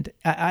 And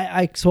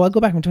so I'll go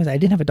back to my 20s. I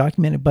didn't have a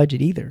documented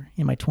budget either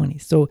in my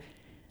 20s. So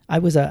I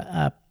was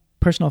a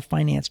personal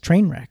finance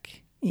train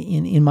wreck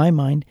in my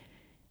mind.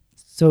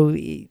 So,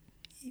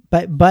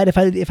 but if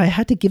I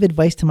had to give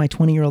advice to my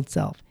 20-year-old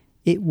self,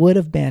 it would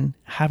have been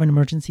have an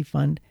emergency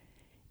fund.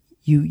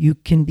 You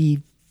can be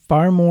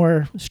far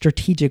more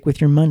strategic with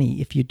your money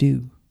if you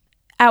do.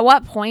 At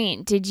what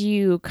point did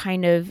you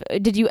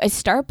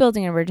start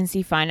building an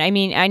emergency fund? I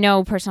mean, I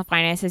know personal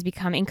finance has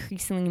become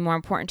increasingly more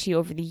important to you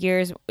over the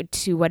years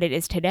to what it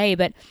is today,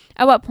 but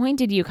at what point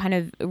did you kind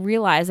of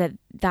realize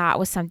that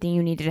was something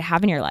you needed to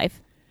have in your life?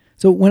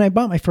 So when I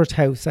bought my first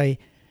house,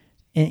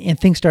 and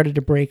things started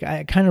to break,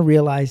 I kind of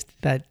realized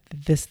that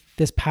this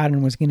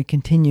pattern was going to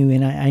continue,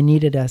 and I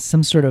needed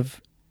some sort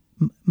of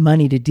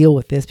money to deal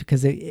with this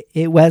because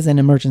it was an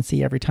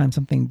emergency every time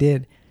something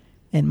did.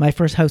 And my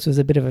first house was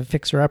a bit of a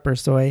fixer-upper,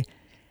 so I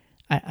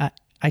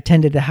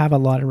tended to have a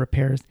lot of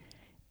repairs.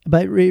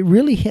 But it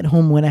really hit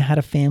home when I had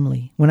a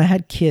family, when I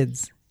had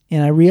kids,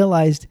 and I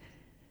realized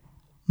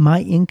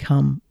my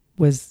income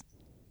was,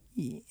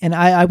 and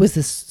I was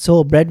the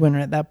sole breadwinner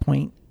at that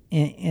point.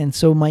 And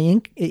so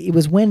it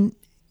was when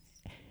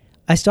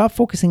I stopped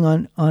focusing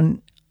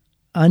on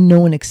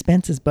unknown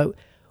expenses, but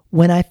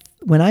when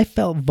I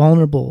felt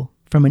vulnerable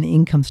from an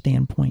income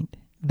standpoint,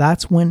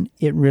 that's when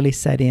it really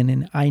set in,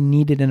 and I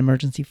needed an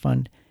emergency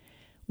fund.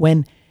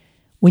 When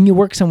you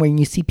work somewhere and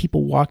you see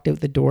people walked out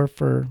the door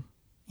for,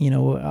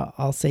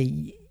 I'll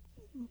say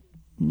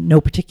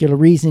no particular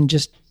reason,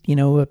 just,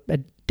 a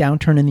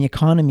downturn in the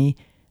economy,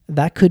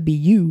 that could be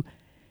you.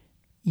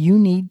 You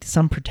need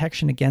some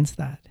protection against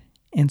that.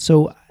 And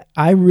so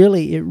it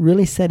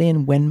really set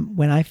in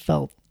when I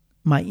felt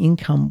my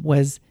income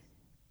was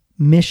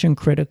mission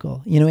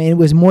critical, and it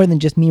was more than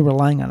just me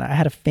relying on it. I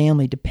had a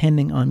family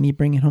depending on me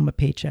bringing home a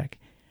paycheck.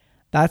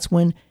 That's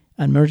when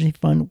an emergency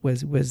fund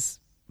was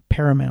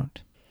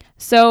paramount.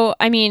 So,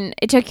 I mean,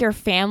 it took your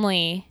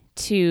family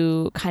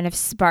to kind of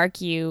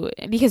spark you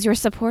because you're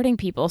supporting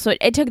people. So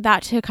it took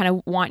that to kind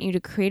of want you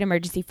to create an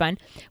emergency fund.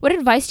 What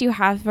advice do you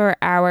have for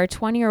our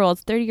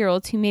 20-year-olds,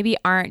 30-year-olds who maybe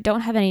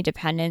don't have any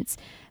dependents,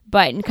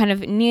 but kind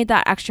of need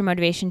that extra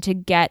motivation to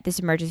get this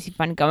emergency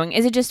fund going?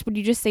 Is it just, would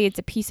you just say it's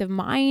a peace of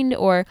mind,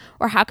 or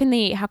how can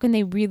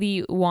they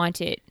really want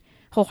it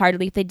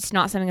wholeheartedly if it's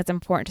not something that's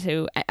important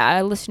to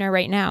a listener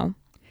right now?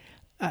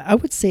 I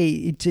would say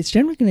it's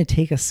generally going to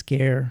take a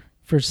scare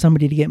for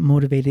somebody to get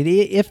motivated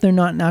if they're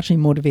not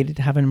naturally motivated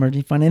to have an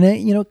emergency fund. And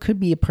it could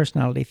be a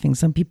personality thing.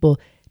 Some people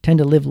tend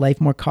to live life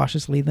more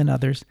cautiously than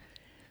others.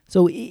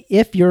 So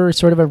if you're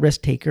sort of a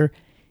risk taker,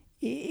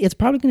 it's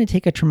probably going to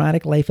take a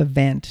traumatic life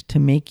event to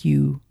make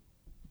you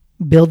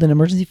build an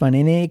emergency fund.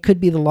 And it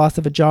could be the loss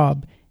of a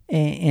job,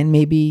 and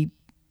maybe,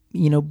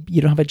 you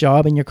don't have a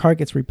job and your car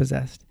gets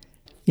repossessed.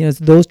 It's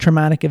those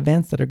traumatic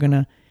events that are going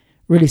to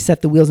really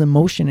set the wheels in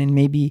motion and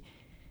maybe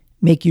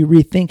make you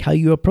rethink how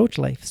you approach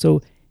life.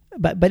 So,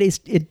 but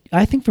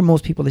I think for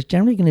most people, it's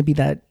generally going to be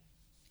that,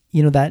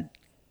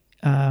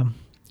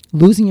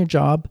 losing your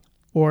job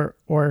or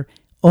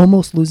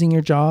almost losing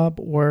your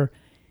job, or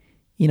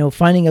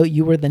finding out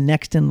you were the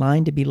next in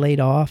line to be laid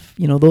off,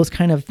 those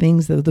kind of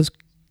things, those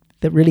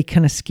that really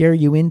kind of scare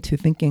you into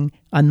thinking,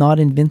 I'm not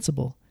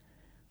invincible.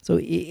 So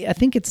I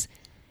think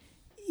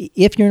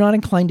if you're not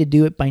inclined to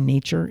do it by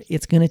nature,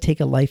 it's going to take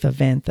a life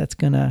event that's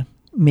going to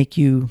make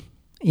you,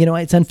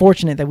 it's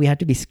unfortunate that we have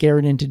to be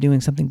scared into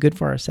doing something good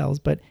for ourselves,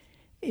 but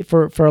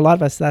for a lot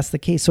of us, that's the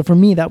case. So for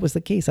me, that was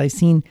the case. I've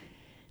seen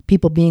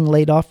people being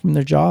laid off from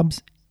their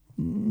jobs,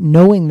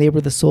 knowing they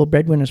were the sole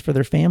breadwinners for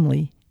their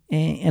family,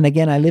 And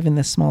again, I live in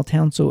this small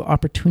town, so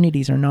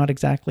opportunities are not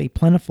exactly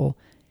plentiful.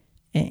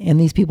 And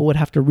these people would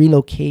have to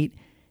relocate,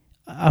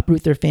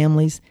 uproot their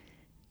families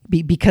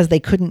because they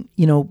couldn't,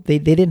 they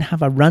didn't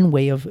have a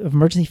runway of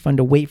emergency fund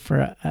to wait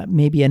for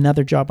maybe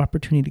another job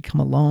opportunity to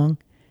come along.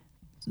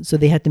 So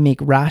they had to make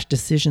rash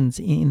decisions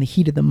in the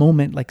heat of the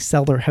moment, like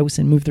sell their house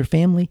and move their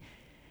family.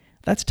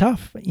 That's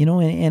tough,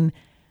 and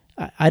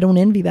I don't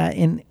envy that.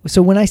 And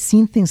so when I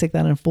seen things like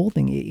that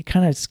unfolding, it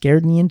kind of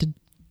scared me into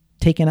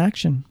taking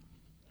action.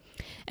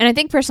 And I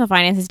think personal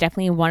finance is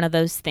definitely one of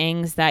those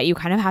things that you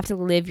kind of have to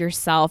live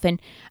yourself. And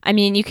I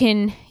mean, you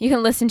can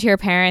listen to your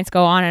parents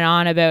go on and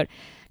on about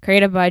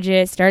create a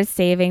budget, start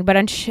saving, but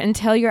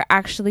until you're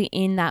actually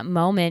in that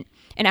moment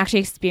and actually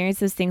experience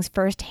those things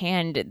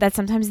firsthand, that's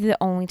sometimes the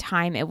only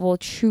time it will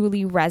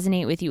truly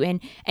resonate with you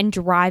and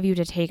drive you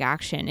to take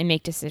action and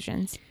make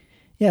decisions.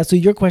 Yeah. So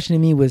your question to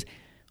me was,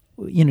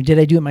 did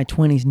I do it in my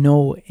 20s?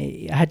 No,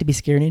 I had to be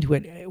scared into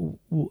it.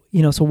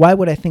 So why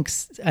would I think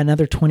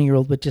another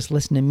 20-year-old would just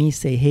listen to me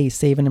say, hey,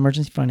 save an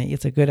emergency fund?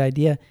 It's a good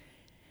idea.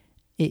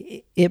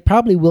 It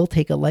probably will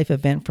take a life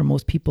event for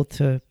most people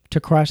to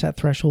cross that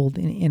threshold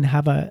and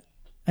have an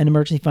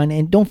emergency fund.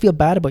 And don't feel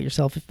bad about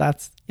yourself if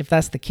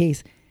that's the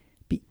case,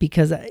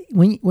 because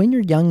when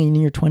you're young and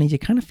in your 20s, you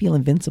kind of feel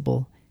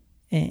invincible.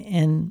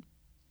 And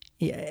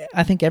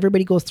I think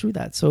everybody goes through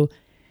that. So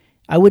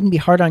I wouldn't be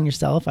hard on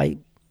yourself. I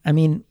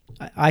mean,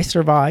 I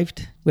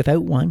survived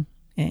without one,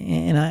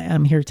 and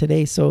I'm here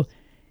today. So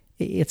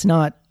it's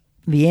not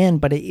the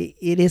end, but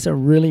it is a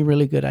really,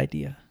 really good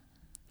idea.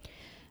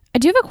 I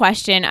do have a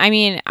question. I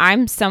mean,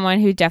 I'm someone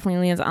who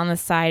definitely leans on the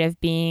side of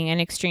being an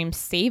extreme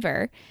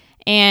saver.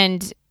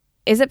 And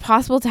is it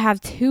possible to have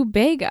too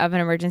big of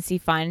an emergency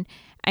fund?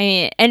 I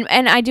mean,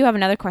 and I do have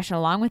another question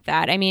along with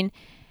that. I mean,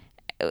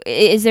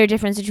 is there a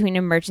difference between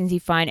an emergency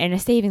fund and a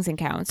savings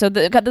account? So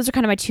those are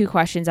kind of my two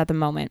questions at the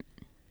moment.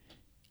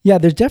 Yeah,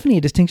 there's definitely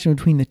a distinction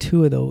between the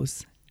two of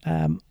those.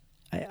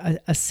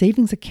 A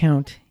savings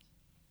account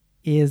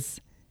it's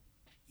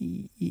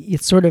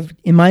sort of,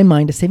 in my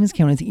mind, a savings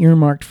account is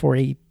earmarked for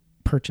a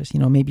purchase.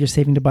 Maybe you're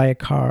saving to buy a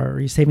car, or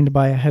you're saving to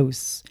buy a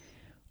house,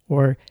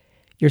 or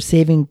you're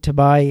saving to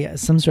buy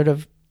some sort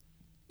of,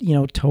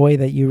 toy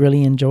that you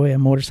really enjoy, a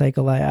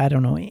motorcycle, I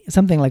don't know,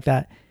 something like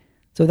that.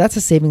 So that's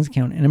a savings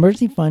account. An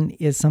emergency fund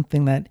is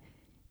something that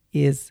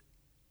is,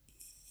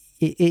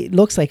 it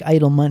looks like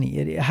idle money.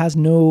 It has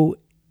no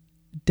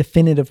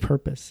definitive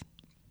purpose.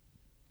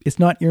 It's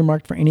not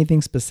earmarked for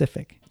anything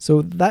specific.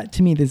 So that,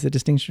 to me, there's a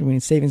distinction between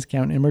a savings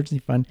account and an emergency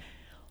fund.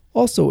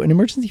 Also, an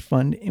emergency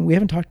fund, and we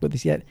haven't talked about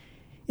this yet,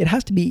 it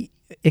has to be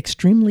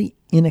extremely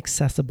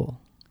inaccessible.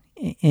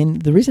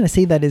 And the reason I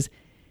say that is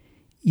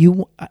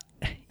you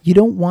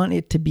don't want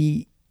it to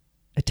be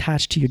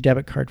attached to your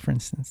debit card, for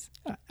instance.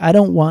 I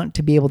don't want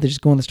to be able to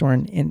just go in the store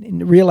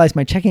and realize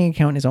my checking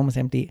account is almost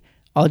empty.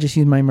 I'll just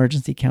use my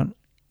emergency account,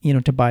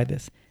 to buy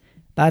this.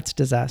 That's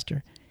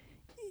disaster.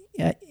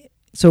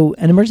 So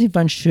an emergency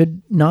fund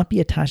should not be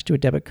attached to a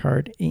debit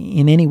card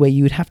in any way.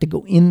 You would have to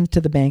go into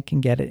the bank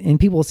and get it. And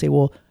people will say,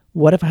 well,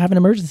 what if I have an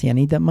emergency? I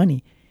need that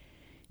money.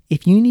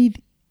 If you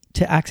need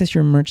to access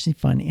your emergency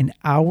fund and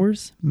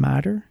hours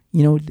matter,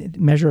 the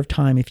measure of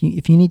time, if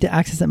you need to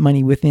access that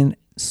money within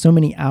so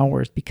many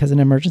hours because of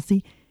an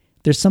emergency,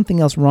 there's something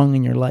else wrong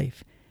in your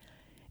life.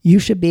 You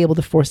should be able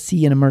to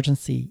foresee an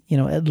emergency,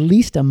 at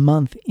least a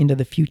month into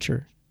the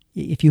future.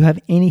 If you have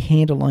any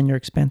handle on your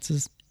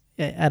expenses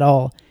at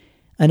all,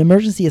 an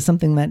emergency is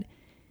something that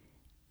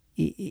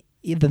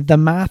the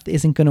math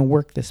isn't going to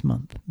work this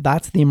month.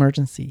 That's the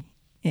emergency.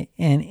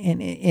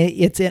 And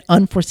it's an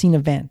unforeseen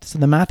event. So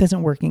the math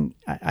isn't working.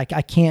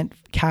 I can't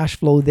cash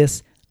flow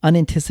this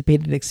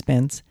unanticipated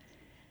expense.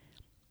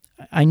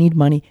 I need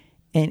money.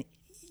 And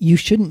you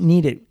shouldn't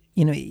need it.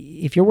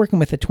 If you're working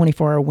with a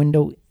 24-hour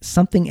window,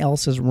 something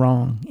else is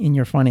wrong in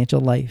your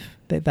financial life.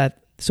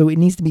 So it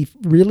needs to be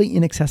really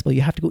inaccessible.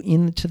 You have to go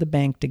into the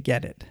bank to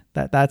get it.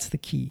 That's the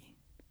key.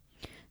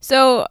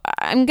 So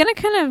I'm going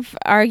to kind of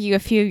argue a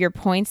few of your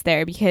points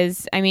there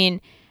because, I mean,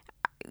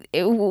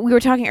 we were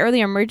talking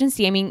earlier,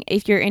 emergency. I mean,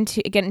 if you're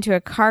get into a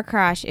car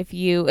crash,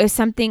 if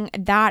something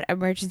that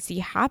emergency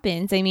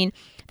happens, I mean,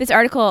 this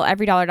article,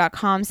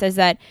 everydollar.com, says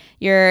that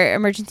your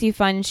emergency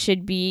fund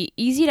should be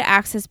easy to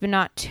access, but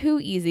not too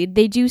easy.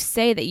 They do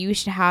say that you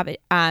should have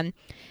a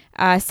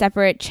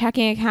separate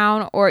checking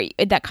account, or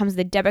that comes with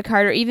a debit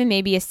card, or even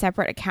maybe a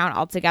separate account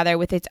altogether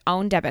with its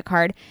own debit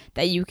card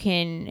that you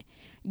can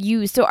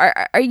use. So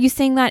are you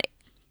saying that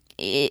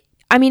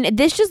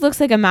this just looks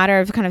like a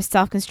matter of kind of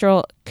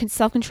self-control and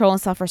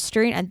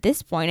self-restraint at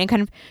this point, and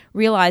kind of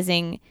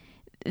realizing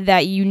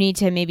that you need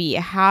to maybe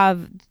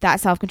have that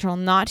self-control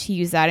not to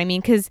use that. I mean,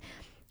 because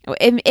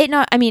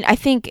I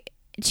think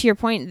to your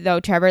point though,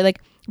 Trevor, like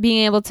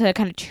being able to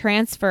kind of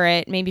transfer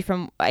it maybe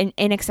from an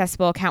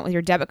inaccessible account with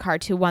your debit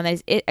card to one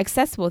that is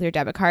accessible with your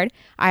debit card,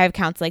 I have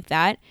accounts like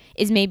that,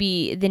 is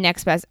maybe the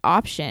next best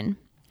option.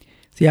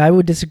 See, I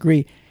would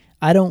disagree.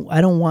 I don't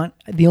want,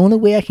 the only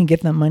way I can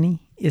get that money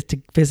is to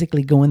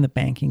physically go in the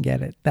bank and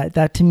get it.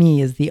 That to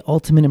me is the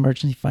ultimate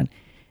emergency fund.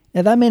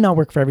 Now that may not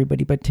work for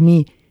everybody, but to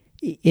me,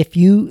 if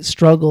you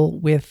struggle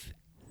with,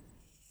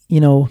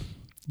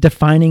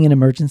 defining an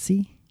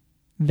emergency,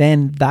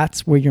 then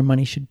that's where your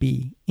money should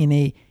be.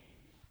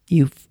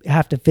 You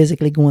have to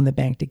physically go in the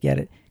bank to get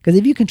it. Because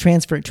if you can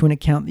transfer it to an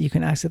account that you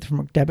can access from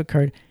a debit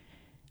card,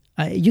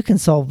 you can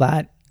solve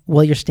that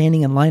while you're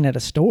standing in line at a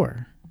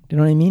store. Do you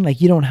know what I mean? Like,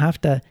 you don't have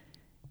to,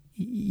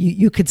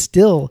 you could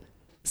still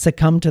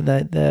succumb to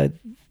the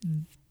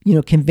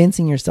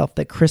convincing yourself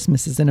that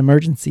Christmas is an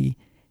emergency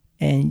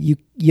and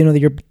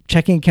your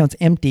checking account's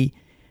empty.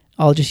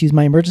 I'll just use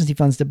my emergency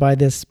funds to buy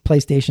this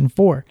PlayStation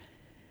 4.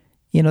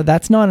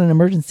 That's not an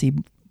emergency,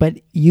 but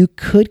you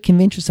could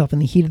convince yourself in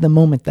the heat of the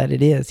moment that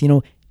it is.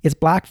 It's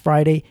Black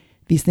Friday.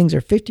 These things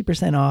are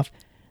 50% off.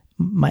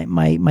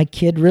 My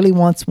kid really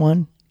wants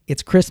one.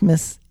 It's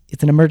Christmas.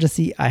 It's an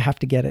emergency. I have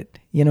to get it.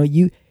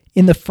 You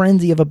in the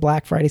frenzy of a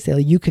Black Friday sale,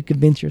 you could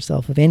convince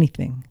yourself of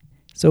anything.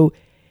 So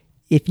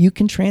if you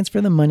can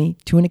transfer the money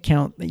to an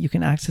account that you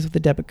can access with a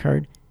debit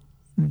card,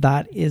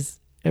 that is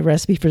a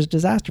recipe for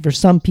disaster for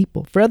some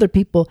people. For other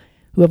people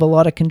who have a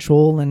lot of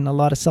control and a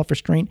lot of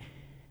self-restraint,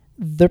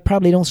 they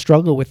probably don't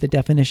struggle with the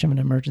definition of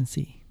an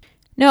emergency.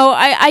 No,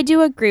 I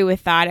do agree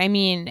with that. I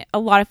mean, a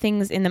lot of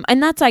things in them,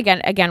 and that's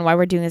again why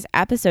we're doing this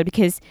episode,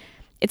 because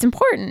it's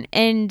important.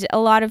 And a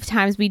lot of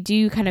times we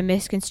do kind of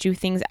misconstrue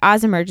things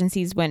as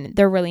emergencies when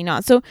they're really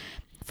not. So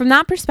from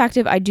that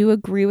perspective, I do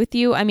agree with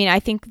you. I mean,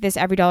 I think this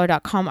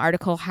everydollar.com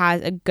article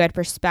has a good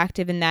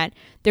perspective in that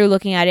they're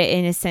looking at it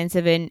in a sense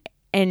of an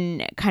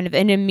kind of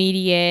an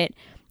immediate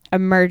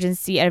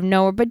emergency out of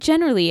nowhere. But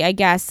generally, I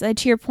guess,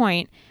 to your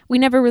point, we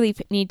never really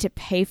need to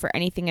pay for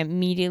anything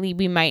immediately.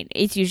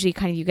 It's usually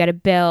kind of, you get a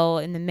bill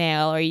in the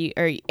mail or you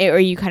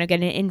kind of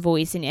get an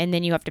invoice and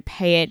then you have to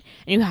pay it,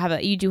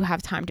 and you do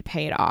have time to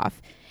pay it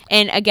off.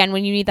 And again,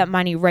 when you need that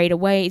money right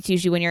away, it's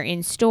usually when you're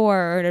in store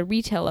or at a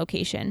retail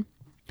location.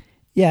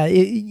 Yeah.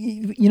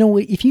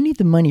 If you need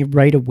the money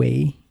right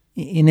away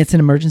and it's an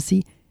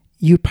emergency,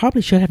 you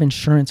probably should have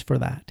insurance for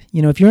that.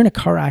 If you're in a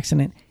car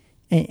accident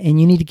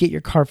and you need to get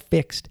your car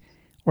fixed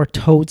or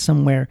towed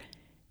somewhere,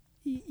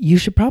 you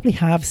should probably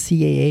have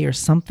CAA or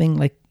something.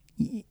 Like,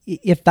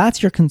 if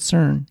that's your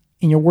concern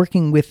and you're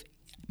working with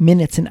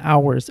minutes and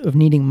hours of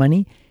needing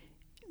money,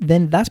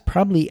 then that's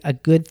probably a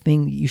good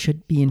thing that you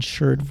should be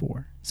insured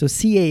for. So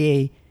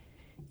CAA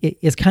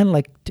is kind of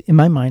like, in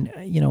my mind,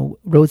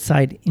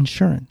 roadside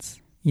insurance.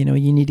 You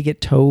need to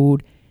get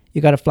towed,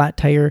 you got a flat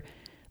tire.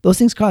 Those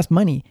things cost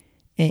money.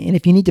 And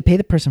if you need to pay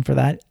the person for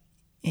that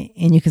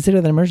and you consider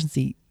that an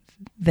emergency,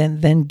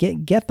 then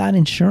get that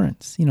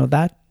insurance.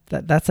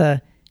 That's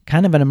a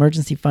kind of an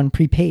emergency fund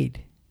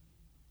prepaid.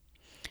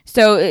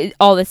 So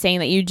all the saying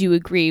that you do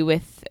agree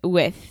with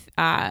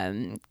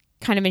kind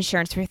of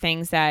insurance for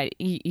things that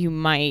you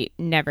might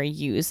never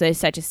use,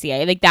 such as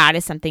CAA, like that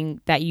is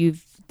something that you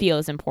feel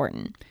is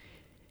important.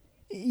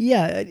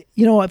 Yeah.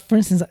 For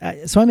instance,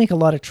 so I make a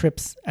lot of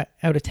trips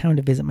out of town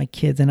to visit my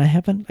kids, and I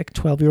have a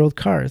 12-year-old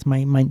car. It's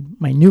my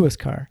newest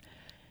car.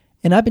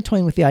 And I've been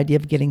toying with the idea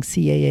of getting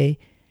CAA,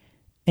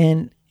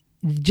 and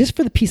just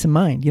for the peace of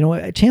mind,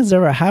 chances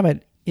are I have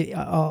it,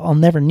 I'll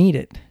never need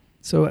it.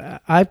 So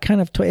I've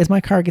kind of, as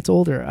my car gets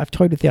older, I've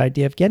toyed with the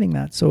idea of getting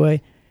that. So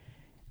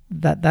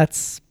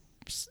that's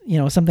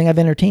something I've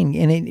entertained.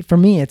 And for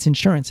me, it's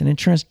insurance, and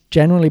insurance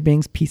generally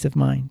brings peace of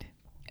mind.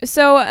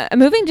 So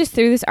moving just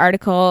through this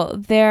article,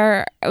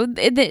 the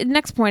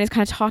next point is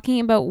kind of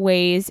talking about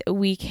ways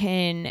we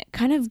can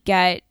kind of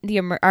get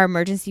our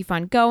emergency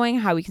fund going,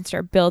 how we can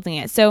start building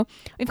it. So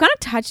we've kind of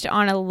touched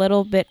on a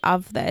little bit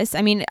of this.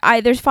 I mean,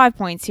 there's 5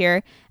 points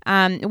here.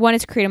 1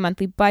 is create a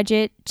monthly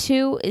budget.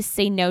 2 is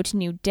say no to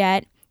new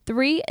debt.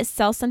 3 is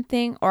sell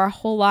something or a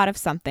whole lot of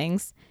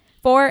somethings.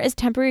 4 is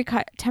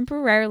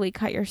temporarily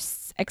cut your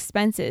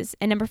expenses.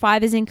 And number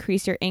 5 is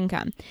increase your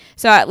income.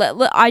 So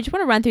I just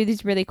want to run through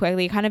these really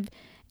quickly, kind of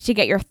to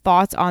get your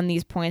thoughts on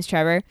these points,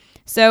 Trevor.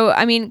 So,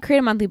 I mean, create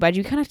a monthly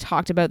budget. We kind of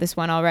talked about this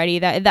one already,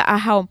 that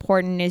how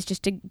important it is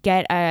just to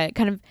get a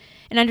kind of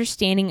an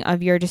understanding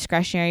of your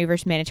discretionary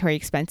versus mandatory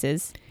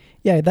expenses.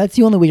 Yeah, that's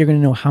the only way you're going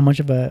to know how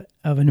much of an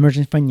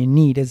emergency fund you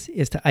need is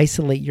to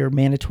isolate your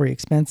mandatory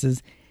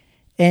expenses.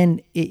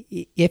 And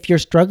if you're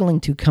struggling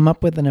to come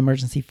up with an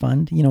emergency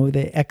fund,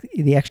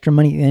 the extra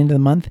money at the end of the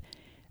month,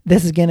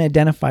 this is going to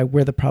identify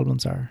where the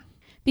problems are.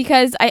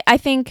 Because I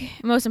think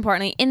most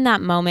importantly, in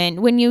that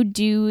moment, when you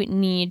do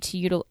need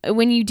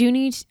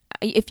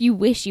if you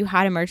wish you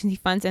had emergency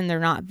funds and they're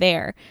not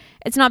there,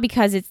 it's not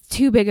because it's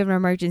too big of an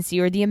emergency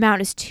or the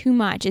amount is too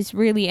much. It's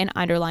really an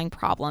underlying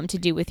problem to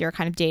do with your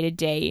kind of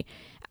day-to-day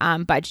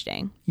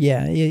budgeting.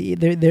 Yeah,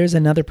 there's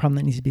another problem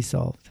that needs to be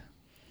solved.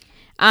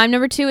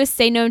 Number 2 is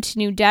say no to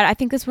new debt. I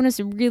think this one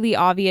is really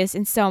obvious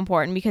and so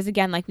important because,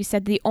 again, like we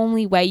said, the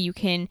only way you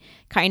can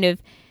kind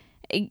of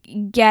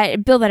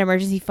build that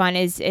emergency fund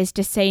is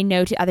to say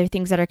no to other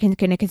things that are going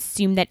to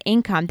consume that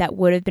income that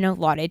would have been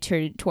allotted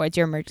towards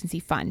your emergency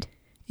fund.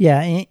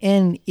 Yeah,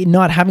 and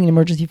not having an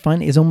emergency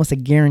fund is almost a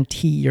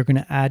guarantee you're going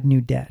to add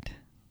new debt.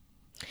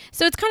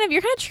 So it's kind of,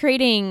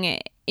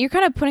 you're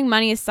kind of putting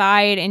money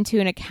aside into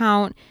an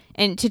account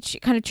and to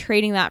kind of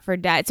trading that for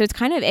debt. So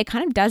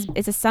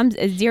it's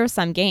a zero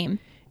sum game.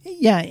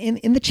 Yeah,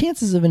 and the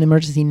chances of an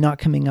emergency not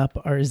coming up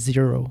are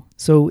zero.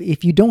 So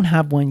if you don't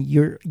have one,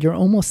 you're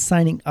almost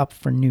signing up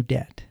for new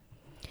debt.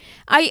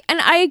 I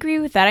agree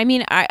with that. I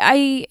mean,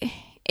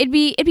 it'd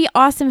be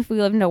awesome if we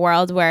lived in a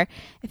world where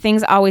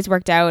things always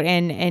worked out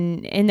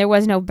and there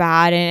was no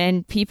bad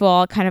and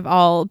people kind of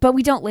all, but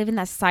we don't live in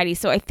that society.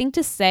 So I think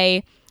to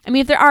say, I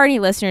mean, if there are any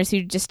listeners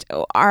who just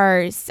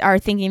are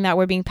thinking that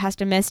we're being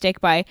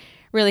pessimistic by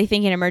really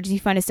thinking an emergency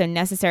fund is so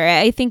necessary,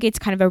 I think it's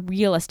kind of a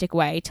realistic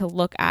way to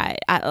look at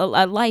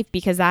life,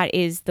 because that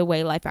is the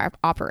way life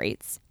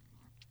operates.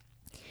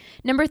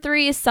 Number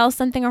 3 is sell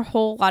something or a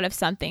whole lot of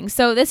something.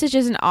 So this is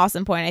just an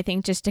awesome point, I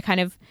think, just to kind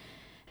of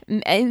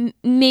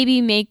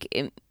maybe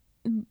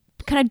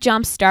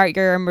jumpstart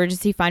your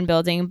emergency fund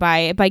building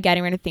by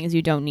getting rid of things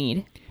you don't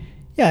need.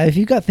 Yeah, if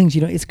you've got things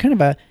you don't, it's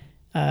kind of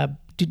a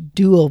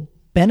dual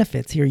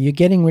benefits here. You're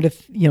getting rid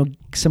of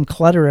some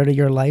clutter out of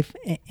your life,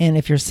 and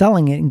if you're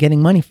selling it and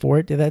getting money for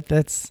it,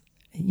 that's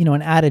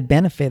an added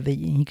benefit that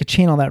you could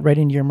channel that right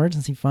into your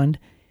emergency fund.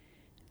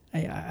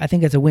 I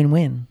think it's a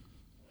win-win.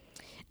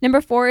 Number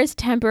 4 is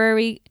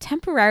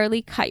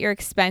temporarily cut your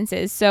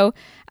expenses. So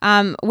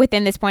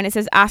within this point, it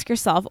says, ask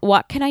yourself,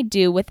 what can I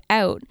do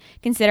without?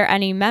 Consider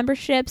any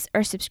memberships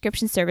or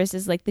subscription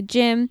services like the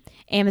gym,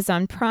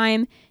 Amazon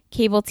Prime,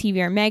 cable TV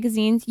or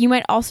magazines. You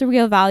might also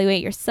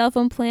reevaluate your cell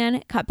phone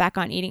plan, cut back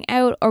on eating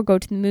out, or go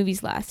to the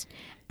movies less.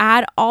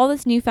 Add all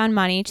this newfound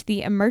money to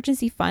the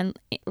emergency fund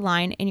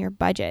line in your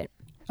budget.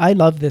 I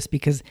love this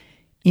because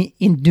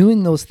in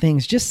doing those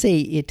things, just say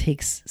it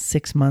takes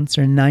 6 months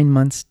or 9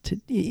 months to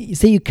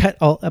say you cut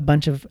a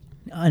bunch of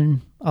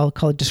I'll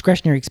call it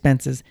discretionary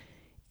expenses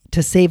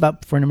to save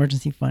up for an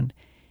emergency fund,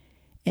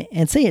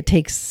 and say it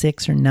takes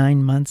 6 or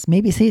 9 months,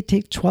 maybe say it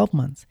takes 12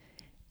 months,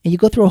 and you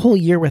go through a whole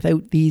year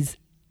without these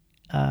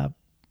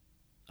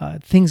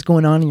things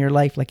going on in your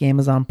life, like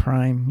Amazon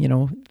Prime.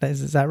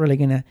 Is that really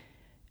going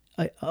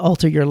to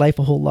alter your life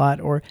a whole lot?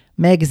 Or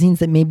magazines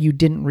that maybe you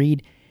didn't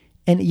read,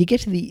 and you get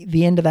to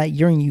the end of that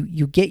year and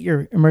you get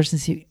your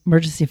emergency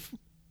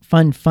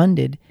fund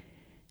funded,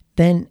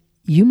 then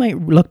you might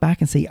look back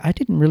and say, I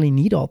didn't really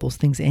need all those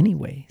things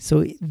anyway.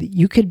 So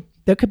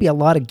there could be a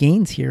lot of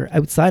gains here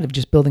outside of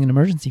just building an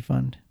emergency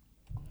fund.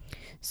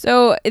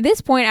 So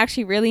this point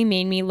actually really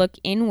made me look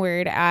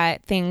inward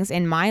at things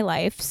in my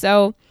life.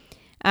 So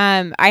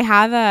I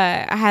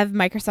have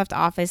Microsoft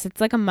Office.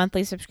 It's like a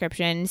monthly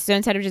subscription. So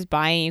instead of just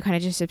buying, you kind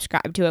of just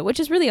subscribe to it, which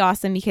is really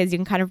awesome because you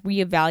can kind of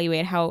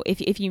reevaluate how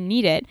if you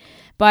need it.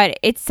 But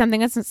it's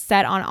something that's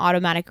set on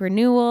automatic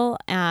renewal.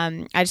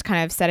 I just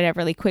kind of set it up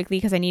really quickly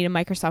because I needed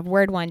Microsoft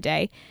Word one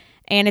day.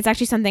 And it's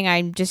actually something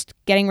I'm just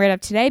getting rid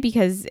of today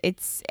because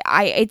it's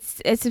a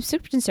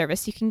subscription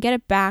service. You can get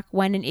it back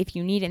when and if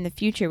you need it in the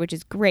future, which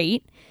is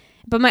great.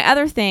 But my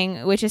other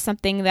thing, which is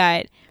something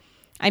that,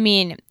 I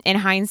mean, in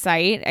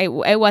hindsight,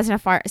 it wasn't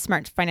a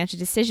smart financial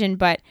decision,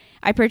 but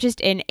I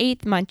purchased an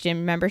 8-month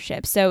gym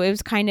membership. So it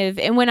was kind of,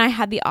 and when I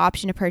had the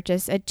option to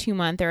purchase a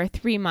 2-month or a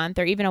 3-month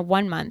or even a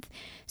 1-month.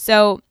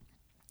 So,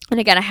 and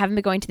again, I haven't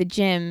been going to the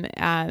gym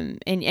and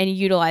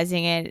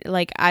utilizing it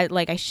like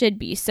I should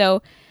be.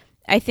 So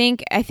I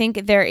think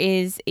there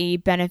is a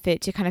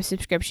benefit to kind of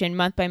subscription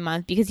month by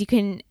month because you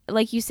can,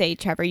 like you say,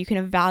 Trevor, you can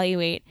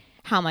evaluate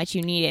how much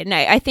you need it. And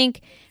I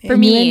think for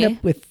me, you end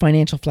up with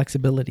financial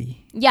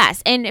flexibility.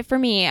 Yes. And for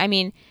me, I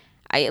mean,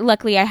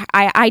 luckily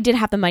I did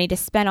have the money to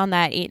spend on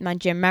that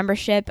 8-month gym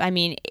membership. I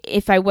mean,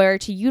 if I were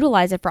to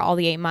utilize it for all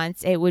the 8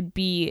 months, it would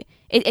be,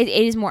 it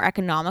is more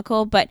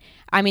economical. But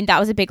I mean, that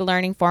was a big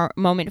learning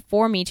moment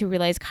for me to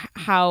realize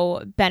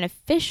how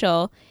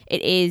beneficial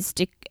it is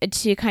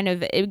to kind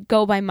of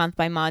go by month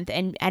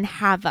and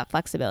have that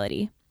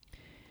flexibility.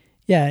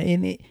 Yeah.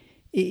 And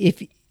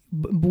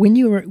when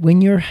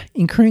you're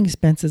incurring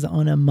expenses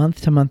on a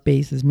month-to-month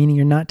basis, meaning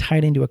you're not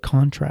tied into a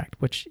contract,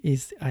 which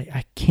is,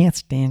 I can't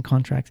stand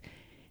contracts.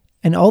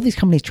 And all these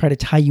companies try to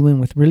tie you in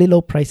with really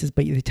low prices,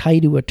 but they tie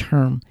you to a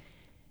term.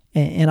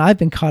 And I've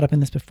been caught up in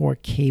this before,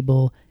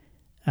 cable,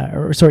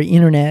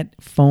 internet,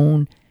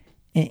 phone.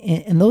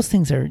 And those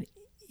things are,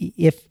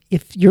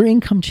 if your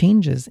income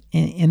changes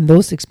and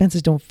those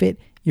expenses don't fit,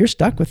 you're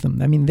stuck with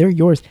them. I mean, they're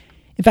yours.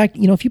 In fact,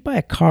 if you buy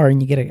a car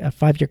and you get a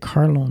 5-year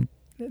car loan,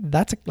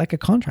 that's like a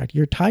contract.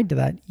 You're tied to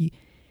that.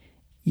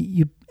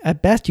 You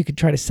at best you could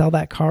try to sell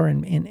that car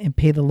and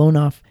pay the loan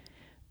off,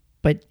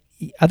 but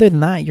other than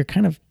that,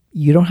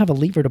 you don't have a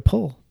lever to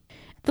pull.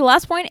 The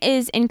last point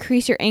is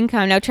increase your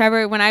income. Now,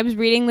 Trevor, when I was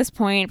reading this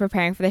point,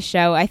 preparing for the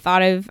show, I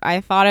thought of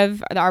our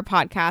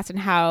podcast and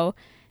how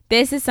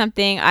this is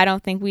something I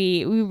don't think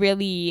we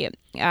really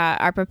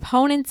are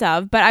proponents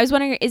of. But I was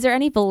wondering, is there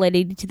any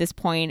validity to this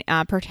point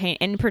in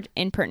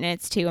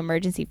pertinence to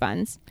emergency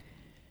funds?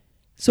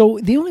 So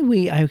the only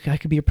way I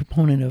could be a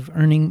proponent of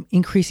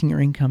increasing your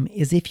income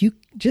is if you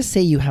just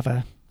say you have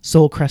a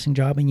soul-crushing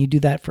job and you do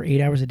that for 8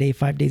 hours a day,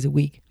 5 days a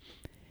week.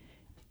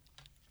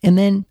 And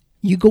then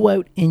you go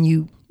out and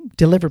you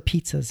deliver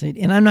pizzas.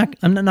 And I'm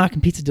not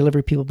knocking pizza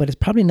delivery people, but it's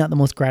probably not the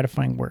most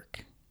gratifying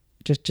work.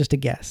 Just a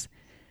guess.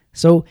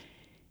 So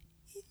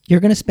you're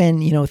going to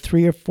spend,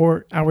 3 or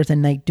 4 hours a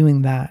night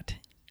doing that.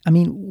 I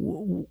mean,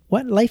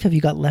 what life have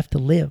you got left to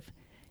live?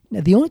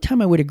 Now, the only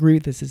time I would agree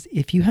with this is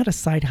if you had a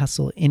side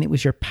hustle and it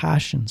was your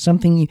passion,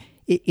 something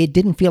it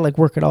didn't feel like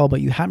work at all,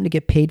 but you happened to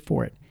get paid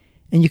for it,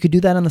 and you could do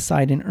that on the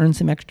side and earn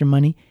some extra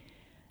money.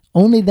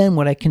 Only then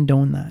would I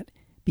condone that,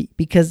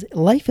 because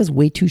life is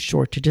way too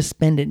short to just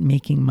spend it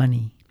making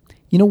money.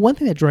 One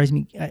thing that drives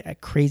me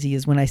crazy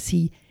is when I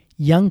see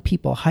young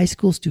people, high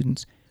school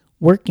students,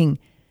 working.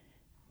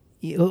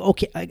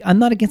 Okay, I'm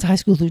not against a high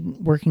school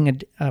student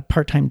working a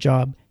part-time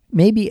job.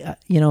 Maybe,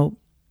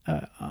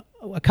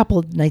 a couple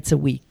of nights a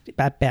week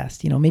at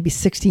best, maybe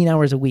 16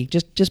 hours a week,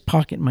 just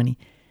pocket money.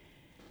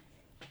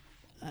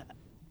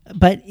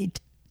 But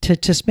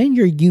to spend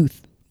your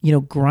youth,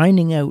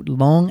 grinding out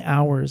long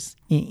hours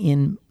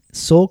in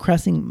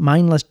soul-crushing,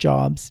 mindless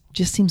jobs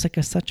just seems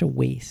like such a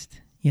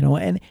waste,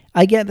 And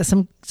I get that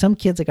some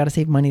kids have got to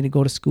save money to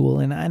go to school,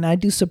 and I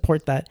do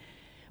support that.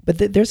 But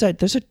there's a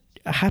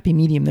happy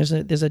medium. There's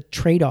a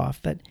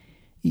trade-off that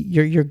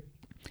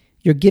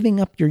you're giving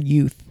up your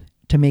youth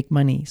to make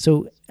money.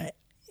 So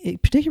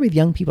particularly with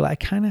young people, I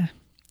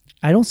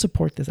don't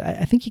support this.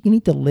 I think you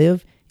need to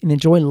live and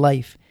enjoy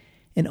life,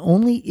 and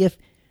only if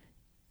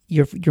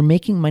you're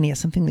making money at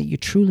something that you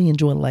truly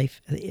enjoy life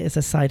as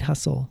a side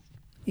hustle,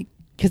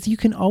 because you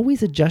can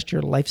always adjust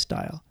your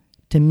lifestyle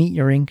to meet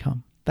your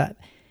income.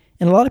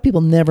 And a lot of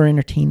people never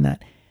entertain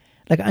that.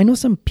 Like, I know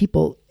some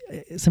people,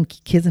 some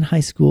kids in high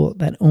school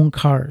that own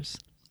cars,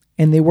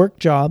 and they work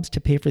jobs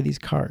to pay for these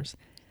cars.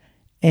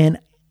 And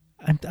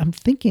I'm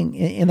thinking,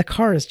 and the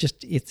car is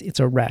just, it's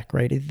a wreck,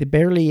 right? They're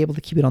barely able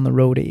to keep it on the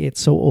road. It's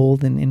so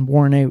old and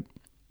worn out.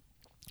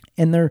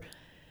 And they're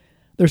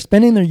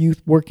spending their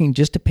youth working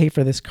just to pay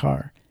for this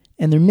car.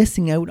 And they're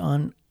missing out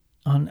on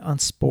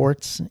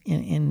sports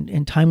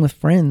and time with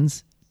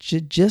friends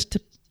just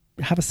to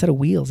have a set of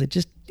wheels.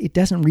 It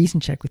doesn't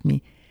reason check with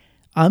me.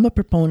 I'm a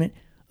proponent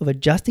of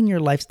adjusting your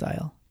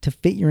lifestyle to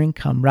fit your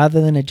income rather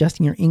than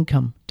adjusting your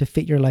income to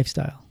fit your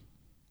lifestyle.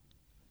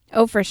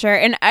 Oh, for sure.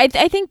 And I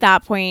think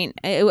that point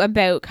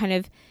about kind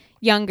of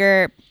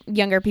younger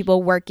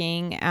people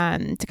working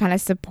to kind of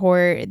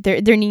support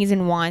their needs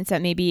and wants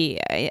at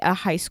maybe a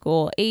high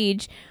school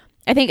age,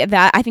 I think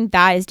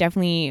that is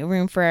definitely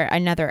room for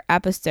another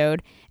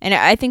episode. And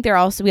I think we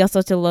also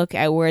have to look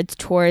outwards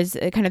towards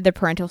kind of the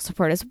parental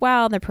support as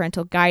well, the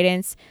parental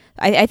guidance.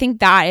 I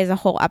think that is a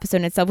whole episode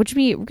in itself, which would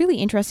be really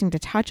interesting to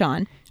touch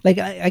on. Like,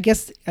 I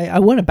guess I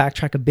want to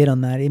backtrack a bit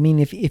on that. I mean,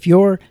 if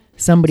you're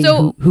somebody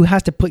who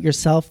has to put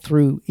yourself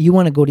through, you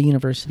want to go to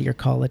university or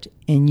college,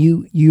 and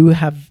you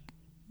have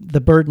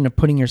the burden of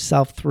putting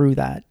yourself through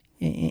that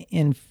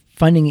and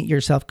funding it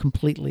yourself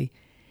completely,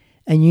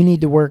 and you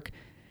need to work,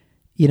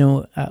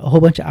 a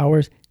whole bunch of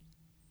hours,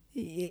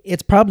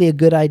 it's probably a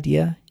good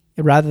idea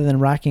rather than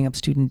racking up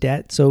student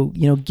debt. So,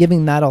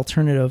 giving that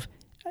alternative,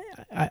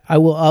 I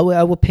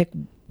will pick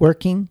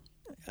working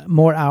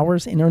more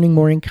hours and earning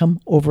more income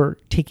over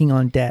taking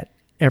on debt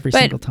every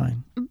single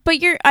time.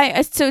 But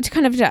so to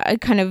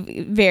kind of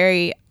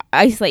very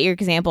isolate your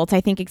example to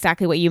I think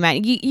exactly what you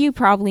meant. You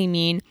probably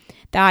mean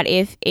that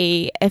if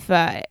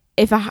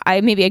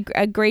maybe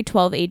a grade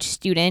 12 age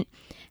student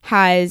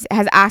has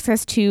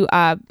access to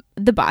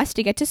the bus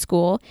to get to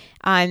school,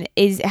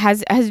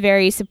 has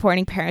very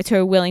supporting parents who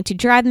are willing to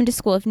drive them to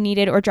school if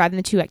needed, or drive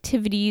them to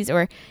activities,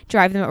 or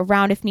drive them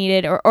around if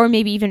needed, or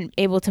maybe even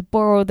able to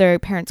borrow their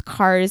parents'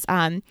 cars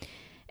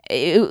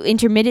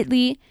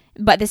intermittently.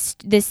 But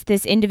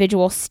this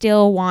individual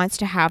still wants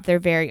to have their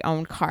very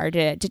own car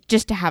to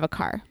just to have a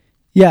car.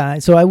 Yeah,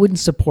 so I wouldn't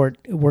support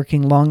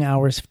working long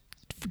hours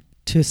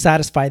to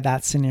satisfy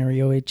that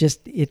scenario.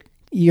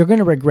 You're going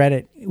to regret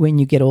it when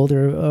you get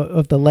older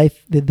of the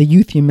life, the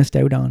youth you missed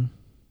out on.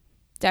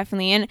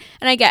 Definitely. And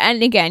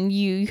again,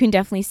 you can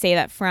definitely say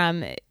that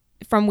from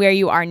where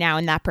you are now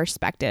in that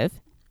perspective.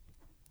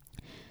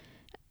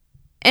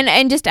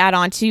 And just add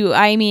on to,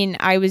 I mean,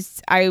 I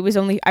was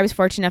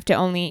fortunate enough to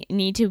only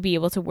need to be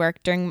able to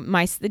work during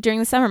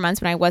the summer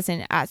months when I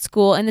wasn't at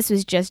school, and this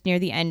was just near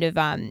the end of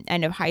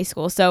high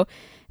school. So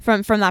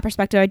from that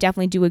perspective, I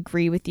definitely do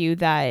agree with you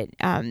that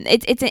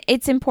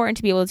it's important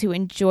to be able to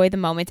enjoy the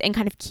moments and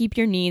kind of keep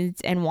your needs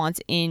and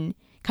wants in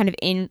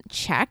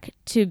check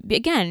to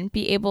again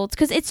be able to,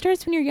 because it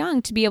starts when you're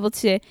young, to be able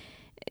to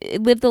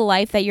live the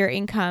life that your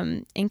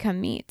income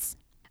meets.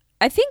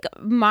 I think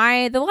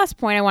the last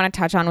point I want to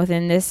touch on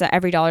within this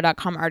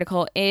everydollar.com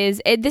article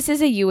is this is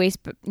a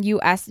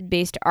US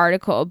based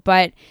article,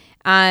 but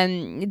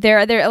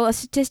a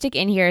statistic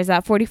in here is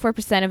that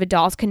 44% of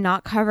adults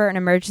cannot cover an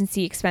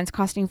emergency expense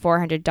costing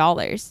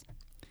 $400.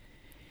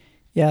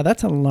 Yeah,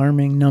 that's an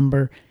alarming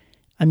number.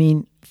 I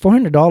mean,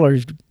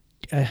 $400,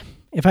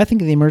 if I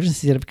think of the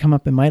emergencies that have come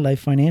up in my life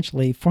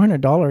financially,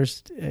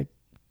 $400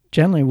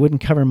 generally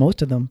wouldn't cover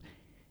most of them.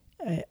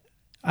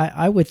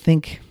 I would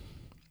think,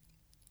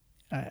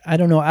 I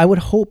don't know, I would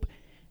hope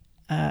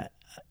an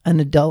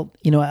adult,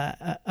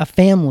 a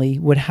family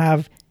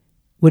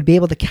would be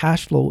able to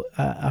cash flow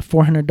a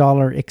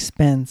 $400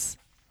 expense.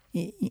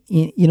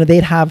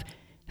 They'd have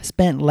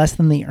spent less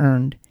than they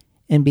earned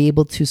and be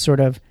able to sort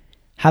of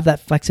have that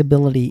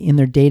flexibility in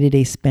their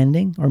day-to-day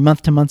spending or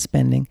month-to-month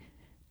spending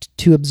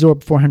to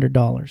absorb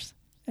 $400.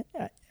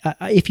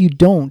 If you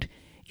don't,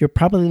 you're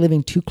probably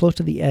living too close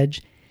to the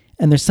edge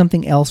and there's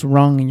something else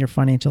wrong in your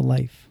financial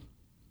life.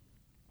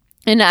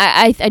 And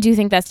I do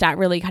think that stat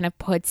really kind of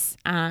puts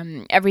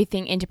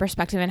everything into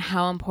perspective and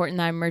how important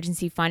that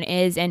emergency fund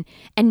is, and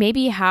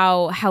maybe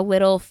how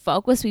little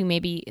focus we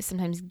maybe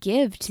sometimes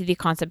give to the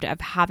concept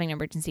of having an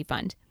emergency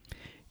fund.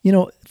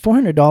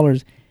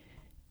 $400,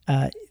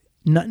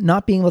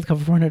 not being able to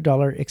cover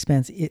 $400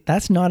 expense,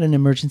 that's not an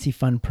emergency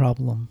fund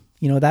problem.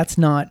 That's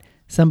not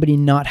somebody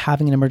not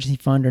having an emergency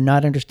fund or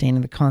not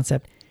understanding the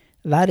concept.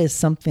 That is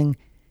something,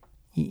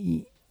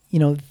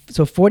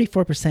 so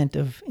 44%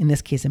 of, in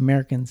this case,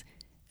 Americans,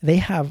 they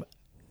have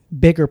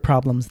bigger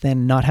problems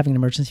than not having an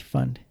emergency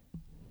fund.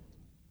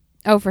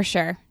 Oh, for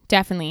sure.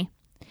 Definitely.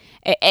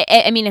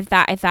 I mean, if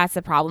that's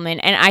the problem.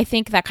 And I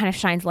think that kind of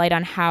shines light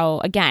on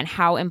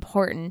how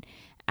important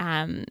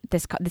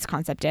this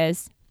concept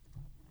is.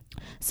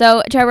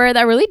 So, Trevor,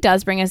 that really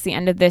does bring us to the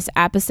end of this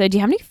episode. Do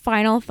you have any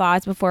final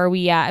thoughts before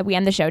we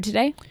end the show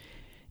today?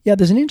 Yeah,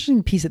 there's an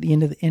interesting piece at the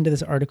end of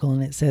this article,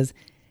 and it says,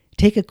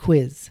 take a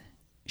quiz.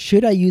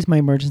 Should I use my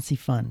emergency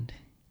fund?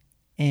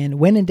 And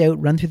when in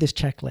doubt, run through this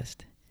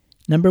checklist.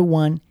 Number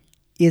 1,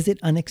 is it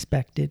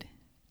unexpected?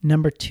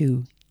 Number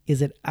 2,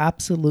 is it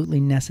absolutely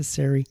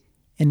necessary?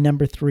 And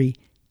number 3,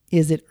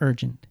 is it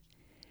urgent?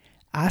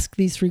 Ask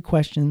these 3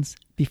 questions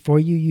before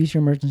you use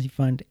your emergency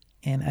fund,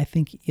 and I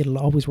think it'll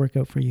always work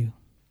out for you.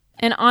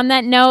 And on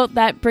that note,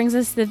 that brings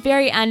us to the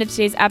very end of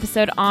today's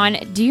episode on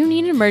do you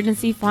need an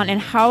emergency fund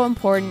and how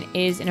important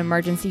is an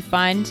emergency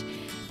fund?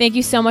 Thank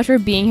you so much for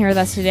being here with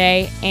us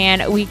today,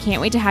 and we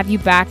can't wait to have you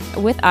back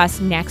with us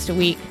next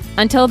week.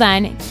 Until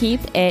then, keep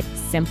it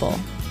simple.